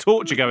the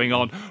torture going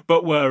on,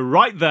 but we're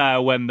right there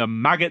when the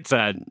maggots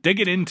are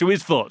digging into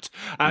his foot.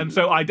 And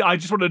so I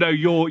just want to know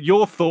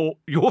your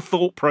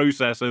thought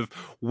process of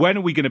when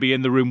are we going to be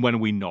in the room, when are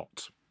we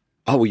not?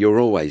 Oh, you're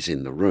always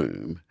in the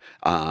room.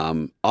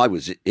 I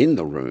was in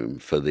the room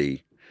for the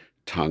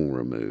tongue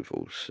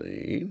removal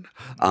scene.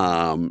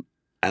 And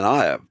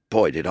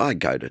did I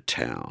go to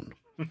town.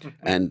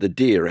 And the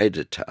dear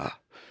editor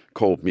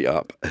called me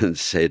up and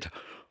said,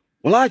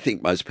 well, I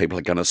think most people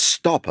are going to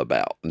stop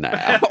about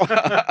now.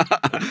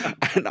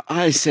 And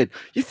I said,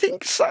 you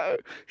think so?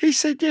 He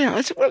said, yeah.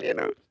 I said, well,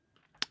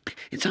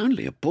 it's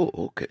only a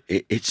book.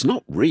 It's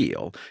not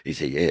real. He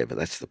said, yeah, but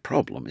that's the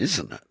problem,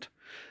 isn't it?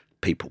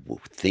 People will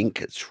think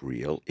it's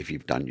real if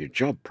you've done your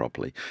job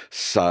properly.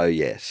 So,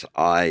 yes,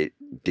 I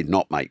did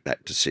not make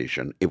that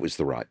decision. It was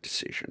the right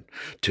decision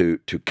to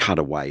cut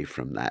away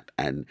from that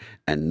and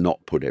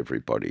not put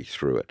everybody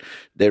through it.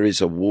 There is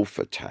a wolf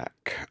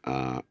attack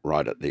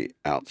right at the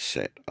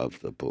outset of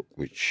the book,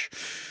 which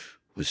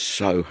was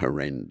so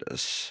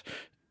horrendous.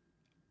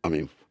 I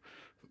mean,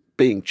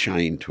 being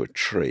chained to a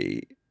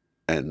tree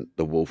and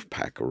the wolf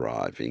pack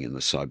arriving in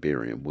the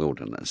Siberian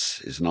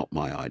wilderness is not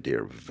my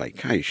idea of a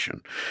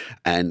vacation.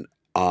 And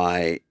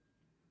I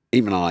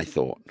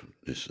thought,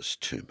 this is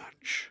too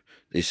much.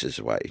 This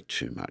is way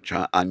too much.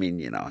 I mean,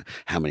 you know,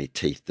 how many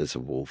teeth does a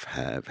wolf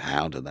have?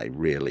 How do they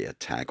really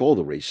attack? All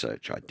the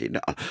research I did.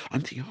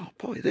 I'm thinking, oh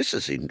boy, this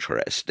is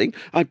interesting.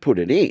 I put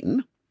it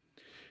in.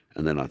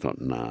 And then I thought,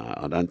 no,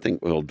 I don't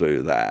think we'll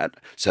do that.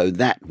 So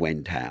that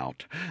went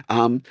out.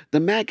 The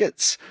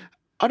maggots,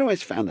 I'd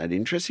always found that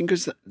interesting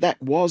because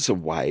that was a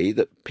way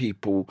that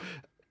people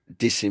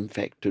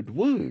disinfected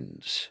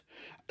wounds.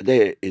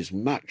 There is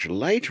much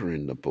later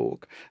in the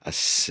book a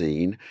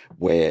scene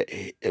where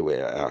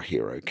our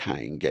hero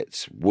Kane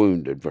gets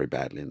wounded very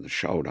badly in the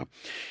shoulder,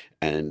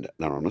 and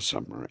they're on a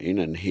submarine,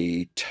 and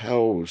he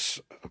tells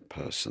a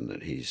person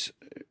that he's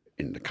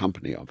in the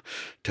company of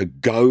to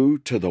go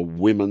to the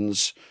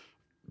women's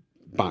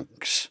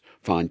bunks,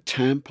 find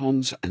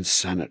tampons and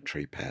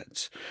sanitary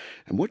pads.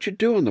 And what you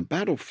do on the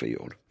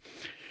battlefield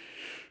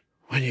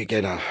when you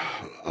get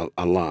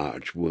a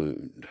large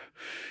wound,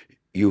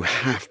 you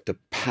have to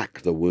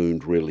pack the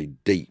wound really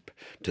deep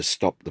to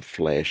stop the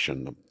flesh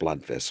and the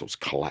blood vessels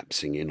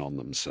collapsing in on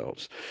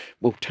themselves.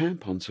 Well,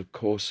 tampons, of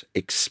course,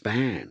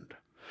 expand.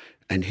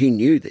 And he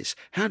knew this.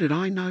 How did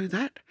I know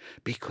that?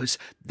 Because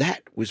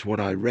that was what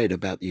I read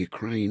about the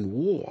Ukraine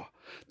war.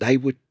 They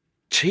were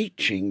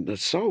teaching the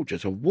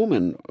soldiers, a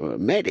woman, a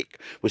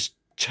medic, was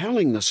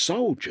telling the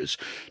soldiers,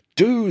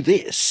 do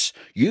this,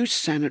 use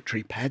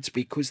sanitary pads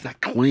because they're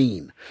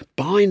clean,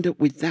 bind it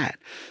with that.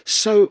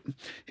 So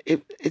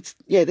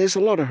there's a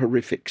lot of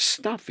horrific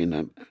stuff in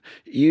them.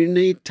 You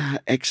need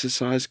to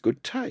exercise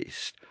good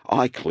taste.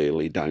 I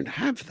clearly don't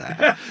have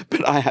that,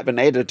 but I have an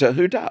editor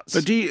who does.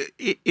 But do you,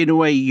 in a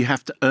way, you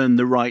have to earn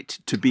the right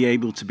to be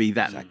able to be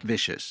that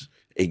vicious?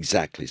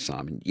 Exactly,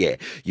 Simon. Yeah,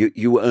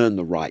 you earn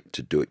the right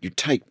to do it. You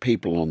take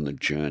people on the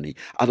journey.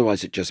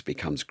 Otherwise, it just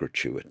becomes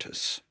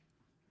gratuitous.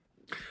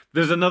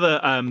 There's another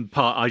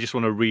part I just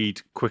want to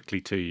read quickly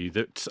to you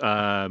that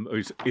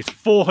it's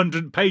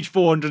page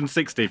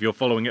 460 if you're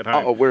following it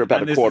home. Oh, we're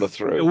about a quarter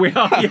through. We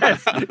are,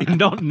 yes,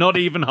 not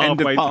even halfway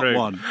End of part through.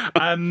 One.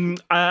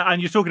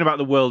 And you're talking about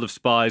the world of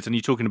spies, and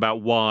you're talking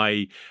about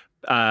why.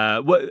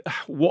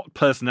 What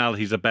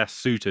personalities are best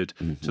suited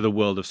to the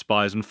world of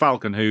spies? And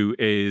Falcon, who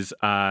is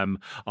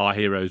our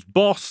hero's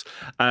boss,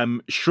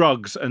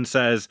 shrugs and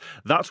says,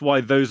 that's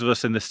why those of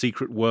us in the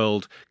secret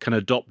world can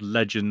adopt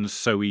legends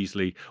so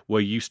easily. We're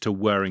used to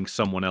wearing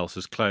someone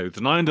else's clothes.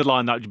 And I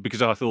underline that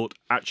because I thought,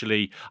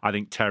 actually, I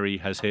think Terry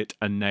has hit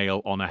a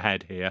nail on a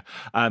head here.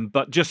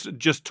 But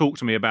just talk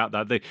to me about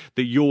that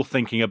you're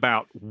thinking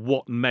about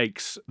what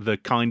makes the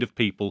kind of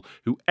people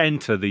who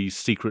enter these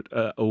secret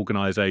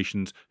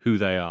organizations who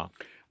they are.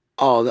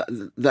 Oh,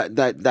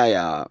 they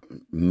are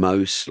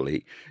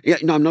mostly. Yeah,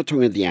 no, I'm not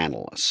talking of the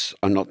analysts.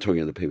 I'm not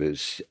talking of the people who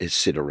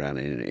sit around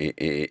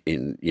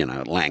in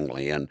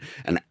Langley and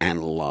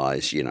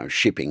analyse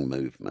shipping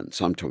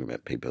movements. I'm talking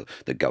about people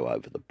that go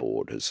over the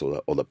borders,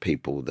 or the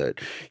people that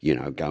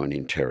go and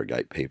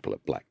interrogate people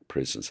at black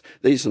prisons.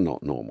 These are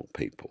not normal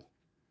people.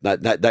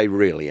 They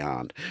really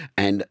aren't.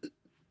 And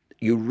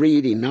you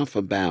read enough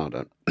about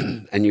it,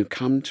 and you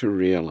come to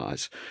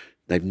realise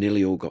they've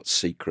nearly all got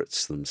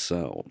secrets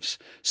themselves,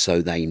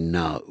 so they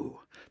know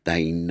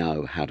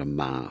how to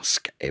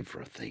mask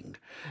everything.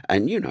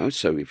 And,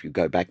 so if you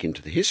go back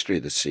into the history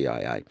of the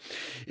CIA,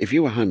 if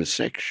you were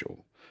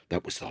homosexual,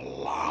 that was the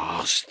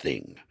last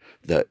thing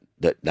that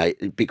they,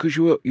 because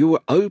you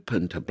were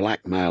open to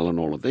blackmail and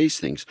all of these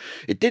things.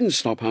 It didn't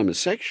stop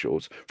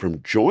homosexuals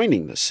from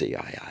joining the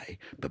CIA,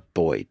 but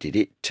boy, did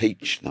it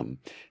teach them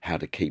how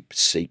to keep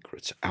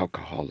secrets.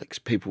 Alcoholics,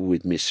 people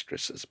with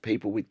mistresses,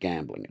 people with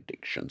gambling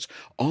addictions,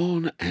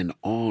 on and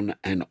on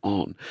and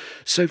on.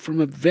 So from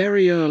a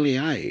very early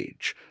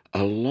age,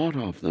 a lot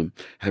of them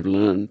have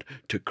learned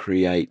to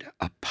create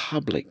a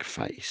public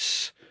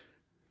face.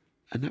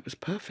 And that was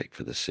perfect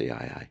for the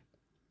CIA.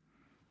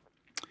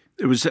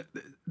 There was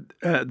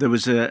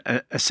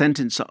a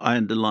sentence that I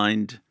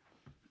underlined.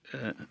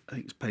 I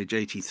think it's page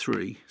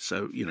 83.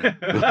 So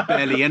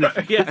barely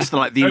anything. Yeah. That's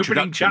like the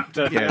Opening introduction.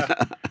 chapter.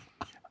 Yeah.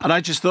 And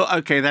I just thought,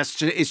 okay,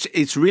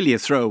 it's really a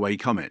throwaway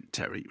comment,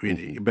 Terry.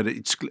 Really, but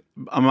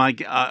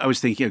I was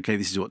thinking, okay,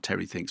 this is what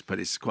Terry thinks, but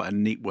it's quite a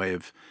neat way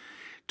of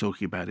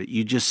talking about it.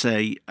 You just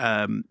say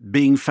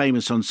being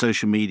famous on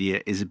social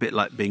media is a bit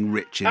like being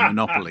rich in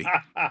Monopoly.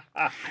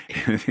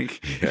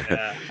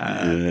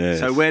 Yes.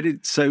 So where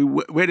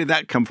did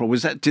that come from?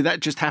 Did that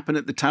just happen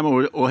at the time,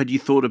 or had you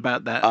thought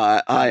about that?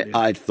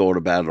 I'd thought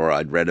about it, or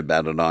I'd read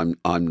about it.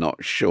 I'm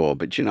not sure,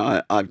 but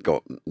I've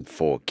got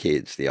 4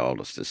 kids. The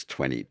oldest is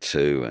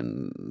 22,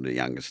 and the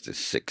youngest is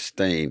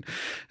 16,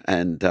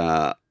 and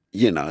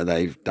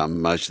they've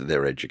done most of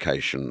their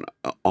education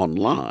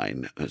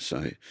online,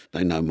 so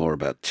they know more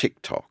about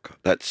TikTok.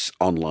 That's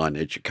online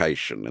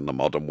education in the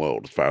modern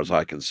world, as far as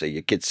I can see.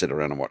 Your kids sit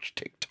around and watch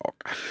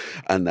TikTok,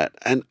 and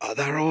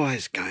they're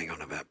always going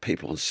on about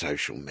people on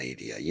social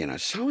media.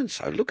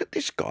 So-and-so, look at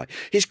this guy.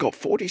 He's got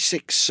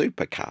 46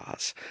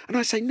 supercars. And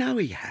I say, no,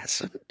 he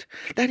hasn't.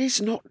 That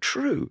is not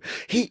true.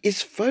 He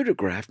is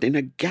photographed in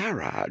a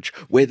garage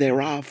where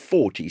there are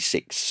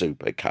 46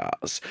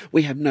 supercars.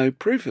 We have no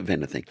proof of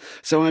anything.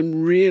 So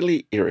I'm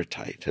really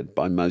irritated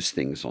by most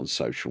things on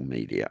social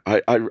media.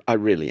 I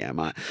really am.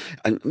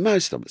 And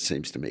most of it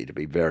seems to me to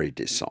be very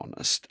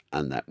dishonest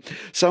and that.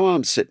 So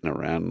I'm sitting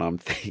around and I'm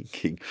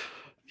thinking,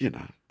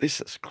 this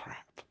is crap.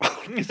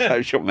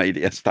 Social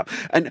media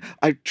stuff. And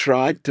I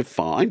tried to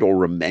find or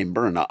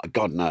remember, and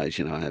God knows,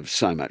 I have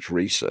so much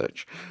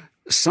research,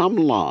 some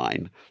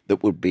line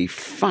that would be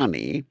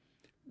funny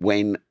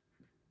when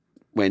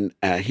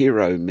our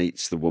hero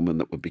meets the woman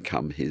that would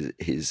become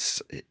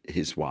his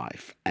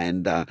wife.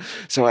 And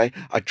so I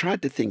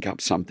tried to think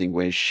up something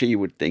where she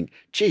would think,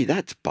 gee,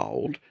 that's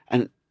bold.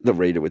 And the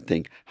reader would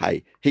think,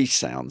 hey, he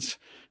sounds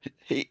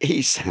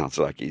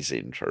like he's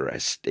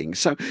interesting.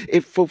 So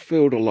it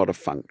fulfilled a lot of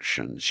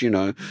functions,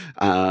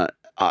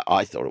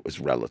 I thought it was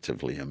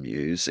relatively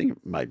amusing.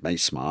 It made me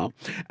smile.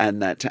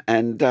 And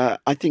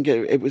I think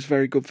it was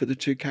very good for the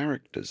two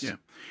characters. Yeah.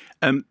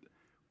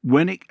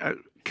 When it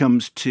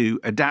comes to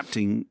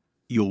adapting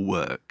your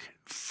work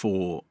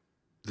for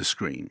the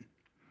screen,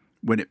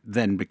 when it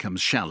then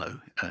becomes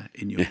shallow,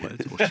 in your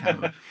words, or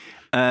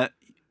shallow,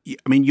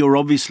 you're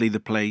obviously the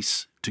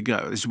place to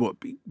go.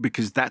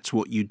 Because that's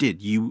what you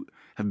did. You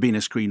have been a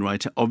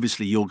screenwriter.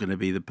 Obviously, you're going to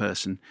be the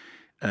person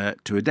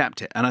to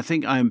adapt it. And I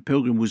think I Am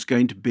Pilgrim was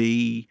going to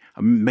be,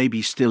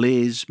 maybe still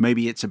is,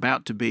 maybe it's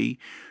about to be.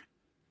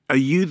 Are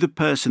you the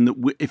person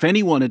that, if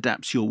anyone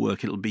adapts your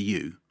work, it'll be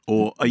you?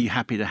 Or are you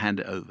happy to hand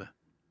it over?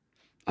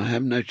 I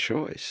have no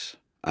choice.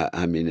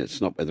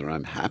 It's not whether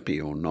I'm happy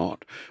or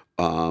not.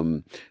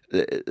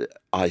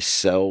 I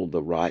sell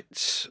the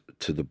rights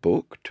to the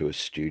book to a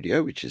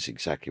studio, which is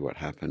exactly what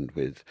happened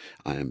with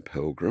I Am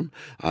Pilgrim.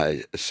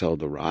 I sell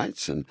the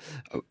rights, and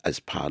as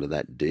part of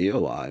that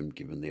deal, I'm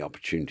given the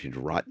opportunity to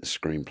write the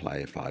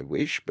screenplay if I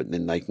wish, but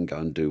then they can go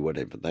and do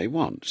whatever they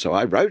want. So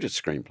I wrote a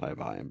screenplay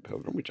of I Am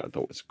Pilgrim, which I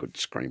thought was a good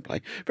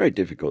screenplay. Very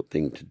difficult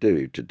thing to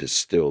do, to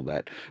distill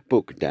that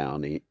book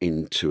down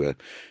into a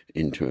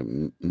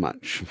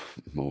much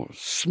more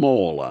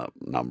smaller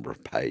number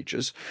of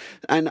pages.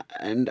 And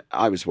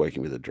I was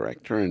working with a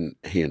director, and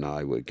he and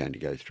I were going to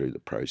go through the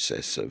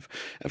process of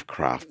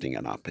crafting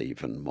it up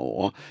even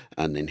more.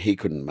 And then he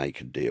couldn't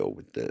make a deal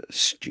with the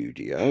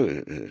studio.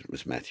 It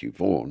was Matthew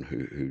Vaughn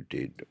who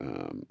did,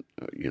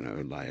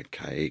 Layer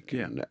Cake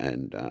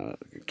and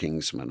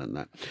Kingsman and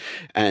that.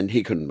 And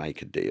he couldn't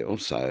make a deal,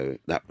 so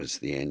that was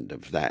the end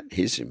of that,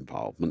 his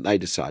involvement. They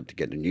decided to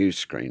get a new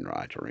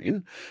screenwriter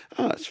in.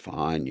 Oh, it's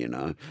fine,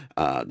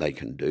 they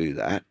can do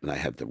that. They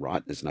have the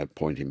right. There's no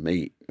point in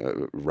me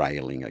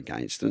railing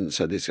against them.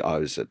 So I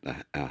was at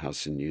our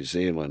house in New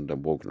Zealand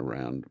and walking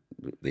around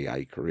the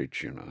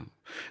acreage,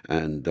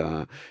 and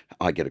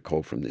I get a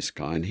call from this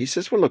guy, and he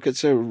says, well, look,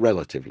 it's a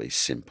relatively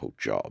simple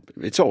job.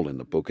 It's all in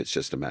the book. It's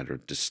just a matter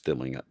of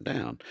distilling it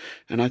down.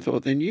 And I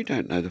thought, then you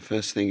don't know the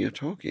first thing you're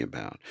talking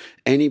about.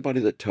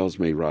 Anybody that tells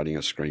me writing a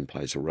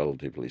screenplay is a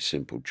relatively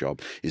simple job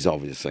is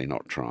obviously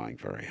not trying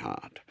very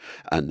hard.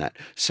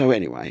 So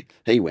anyway,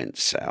 he went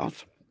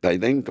south. They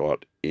then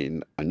got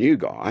in a new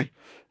guy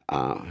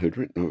who'd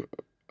written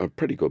a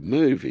pretty good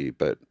movie,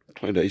 but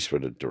Clint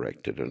Eastwood had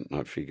directed it, and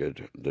I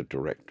figured the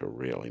director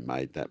really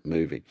made that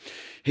movie.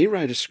 He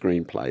wrote a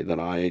screenplay that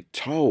I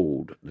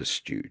told the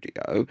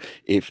studio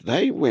if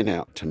they went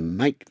out to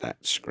make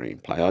that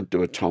screenplay, I'd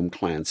do a Tom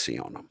Clancy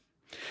on them.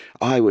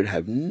 I would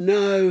have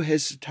no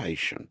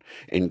hesitation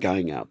in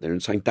going out there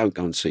and saying, don't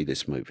go and see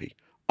this movie.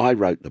 I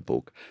wrote the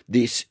book.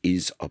 This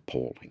is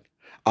appalling.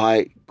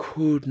 I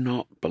could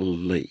not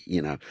believe,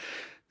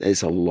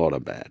 there's a lot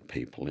of bad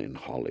people in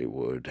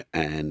Hollywood,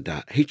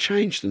 and he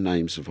changed the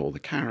names of all the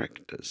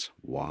characters.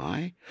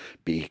 Why?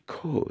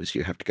 Because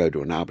you have to go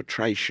to an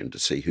arbitration to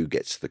see who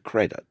gets the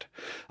credit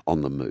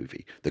on the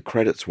movie. The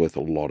credit's worth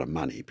a lot of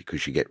money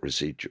because you get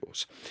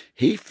residuals.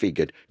 He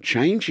figured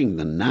changing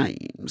the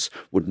names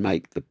would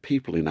make the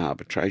people in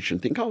arbitration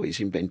think, oh, he's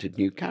invented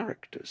new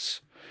characters.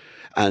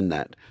 And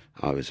that,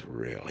 I was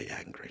really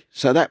angry.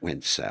 So that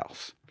went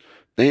south.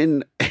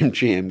 Then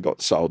MGM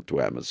got sold to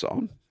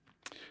Amazon.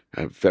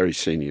 A very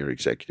senior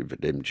executive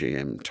at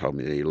MGM told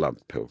me that he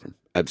loved Pilgrim,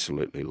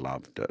 absolutely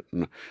loved it.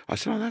 And I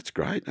said, oh, that's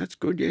great, that's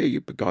good. Yeah,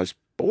 you guys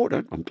bought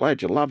it. I'm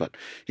glad you love it.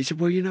 He said,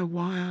 well, you know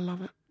why I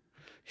love it?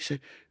 He said,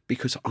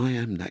 because I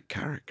am that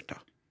character.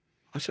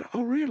 I said,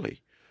 oh,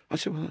 really? I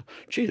said, well,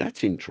 gee,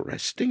 that's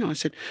interesting. I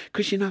said,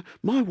 because,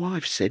 my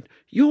wife said,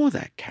 you're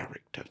that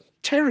character.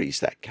 Terry's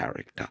that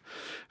character.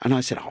 And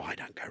I said, oh, I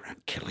don't go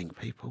around killing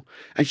people.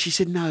 And she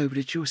said, no, but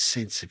it's your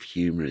sense of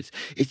humour.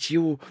 It's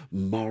your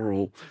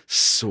moral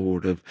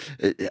sort of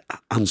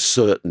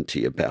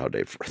uncertainty about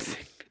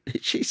everything.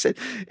 She said,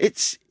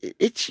 it's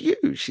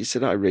you. She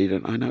said, I read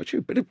it and I know it's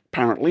you. But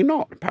apparently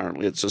not.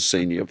 Apparently it's a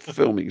senior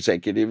film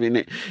executive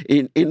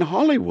in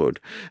Hollywood.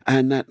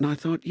 And I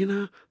thought,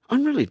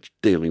 I'm really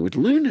dealing with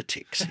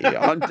lunatics here.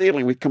 I'm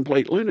dealing with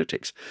complete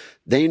lunatics.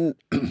 Then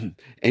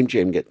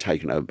MGM get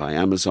taken over by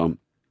Amazon.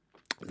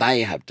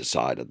 They have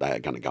decided they are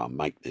going to go and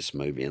make this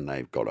movie, and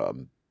they've got a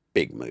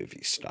big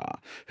movie star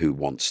who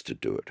wants to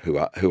do it,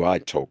 who I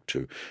talk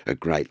to at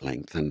great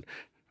length. And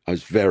I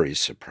was very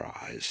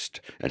surprised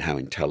at how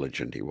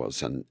intelligent he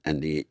was and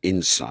the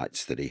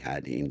insights that he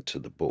had into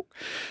the book.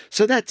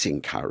 So that's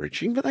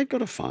encouraging, but they've got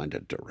to find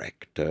a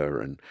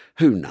director, and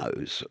who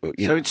knows.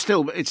 So it's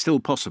still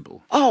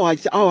possible. I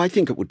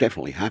think it would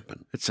definitely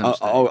happen. At some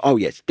stage.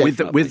 Yes,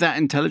 definitely. With that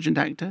intelligent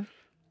actor?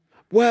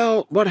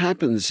 Well, what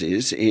happens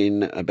is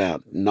in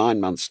about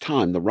 9 months'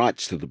 time, the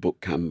rights to the book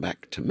come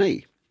back to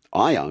me.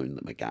 I own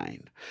them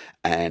again,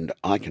 and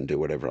I can do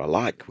whatever I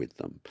like with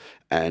them.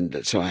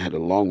 And so I had a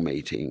long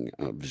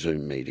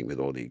Zoom meeting with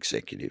all the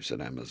executives at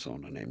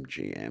Amazon and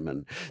MGM,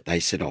 and they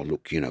said, oh,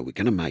 look, we're going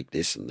to make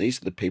this, and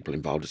these are the people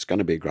involved. It's going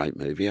to be a great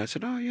movie. I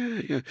said, oh,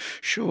 yeah,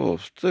 sure,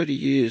 30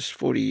 years,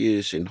 40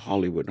 years in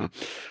Hollywood.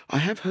 I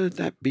have heard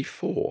that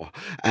before.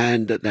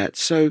 And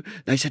so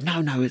they said,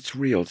 no, it's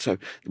real. So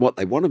what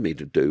they wanted me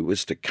to do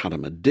was to cut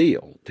them a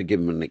deal, to give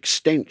them an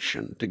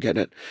extension, to get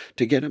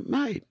it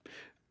made.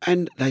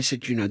 And they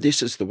said,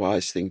 this is the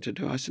wise thing to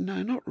do. I said,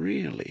 no, not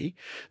really.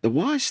 The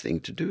wise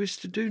thing to do is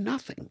to do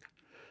nothing.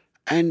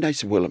 And they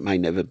said, well, it may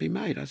never be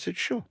made. I said,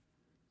 sure,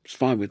 it's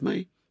fine with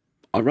me.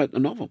 I wrote the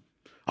novel.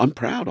 I'm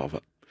proud of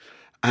it.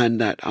 And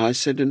that I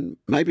said, and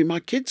maybe my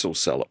kids will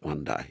sell it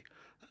one day.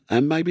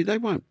 And maybe they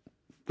won't.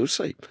 We'll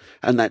see.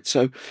 And that's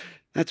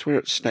where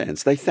it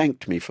stands. They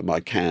thanked me for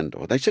my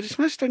candour. They said, it's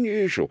most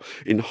unusual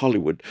in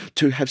Hollywood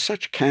to have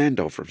such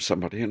candour from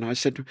somebody. And I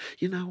said,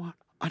 you know what?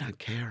 I don't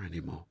care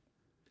anymore.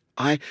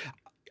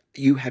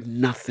 You have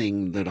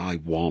nothing that I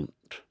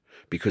want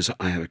because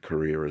I have a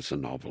career as a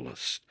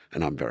novelist,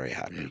 and I'm very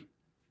happy.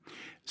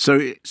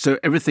 So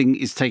everything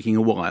is taking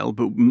a while,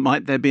 but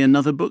might there be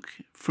another book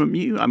from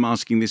you? I'm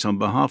asking this on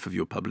behalf of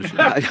your publisher.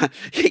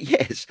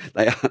 Yes,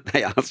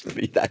 they asked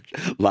me that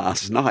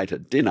last night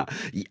at dinner.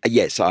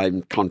 Yes,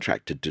 I'm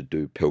contracted to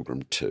do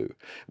Pilgrim 2,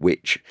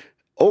 which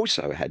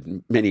also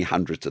had many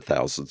hundreds of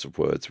thousands of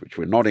words, which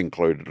were not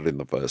included in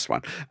the first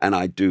one, and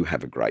I do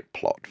have a great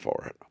plot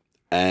for it.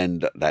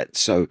 And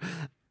so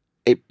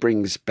it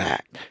brings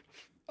back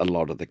a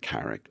lot of the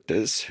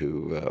characters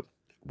who are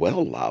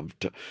well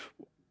loved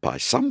by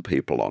some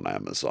people on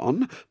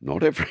Amazon,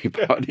 not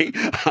everybody,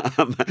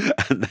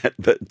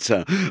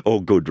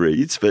 or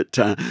Goodreads. But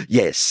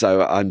yes,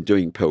 so I'm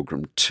doing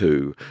Pilgrim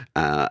 2,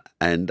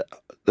 and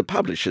the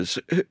publishers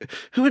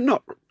who are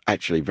not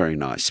actually very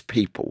nice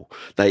people.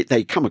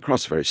 They come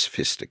across very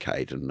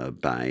sophisticated and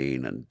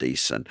urbane and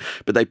decent,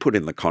 but they put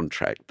in the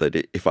contract that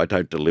if I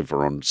don't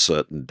deliver on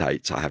certain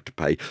dates, I have to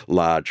pay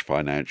large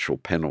financial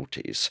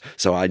penalties.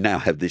 So I now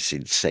have this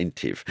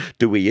incentive.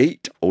 Do we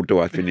eat or do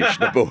I finish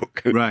the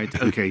book? Right,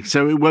 okay.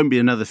 So it won't be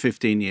another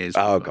 15 years.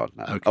 Oh, God,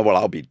 no. Okay. Oh, well,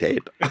 I'll be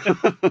dead.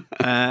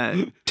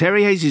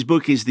 Terry Hayes'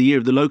 book is The Year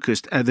of the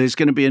Locust. There's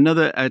going to be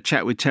another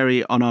chat with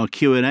Terry on our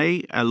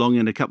Q&A along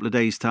in a couple of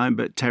days' time.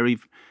 But Terry,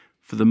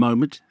 for the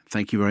moment,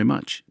 thank you very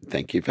much.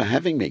 Thank you for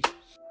having me.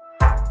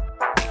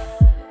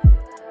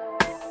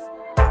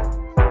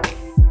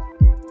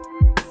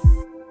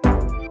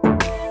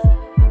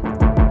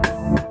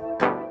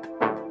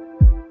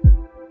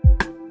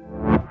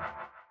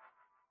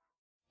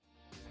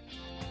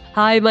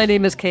 Hi, my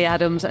name is Kay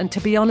Adams, and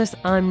to be honest,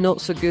 I'm not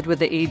so good with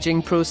the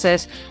ageing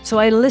process, so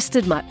I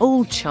enlisted my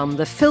old chum,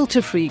 the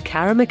filter-free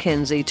Cara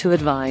McKenzie, to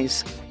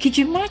advise. Could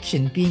you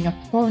imagine being a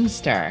porn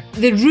star?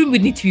 The room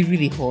would need to be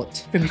really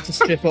hot for me to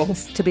strip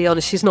off. To be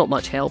honest, she's not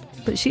much help,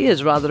 but she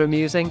is rather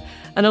amusing.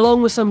 And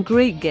along with some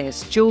great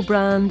guests, Jo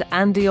Brand,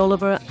 Andy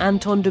Oliver,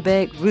 Anton Du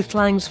Beke, Ruth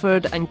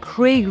Langsford and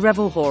Craig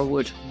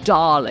Revel-Horwood,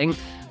 darling,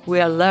 we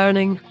are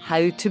learning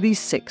how to be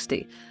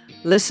 60.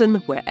 Listen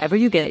wherever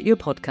you get your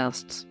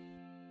podcasts.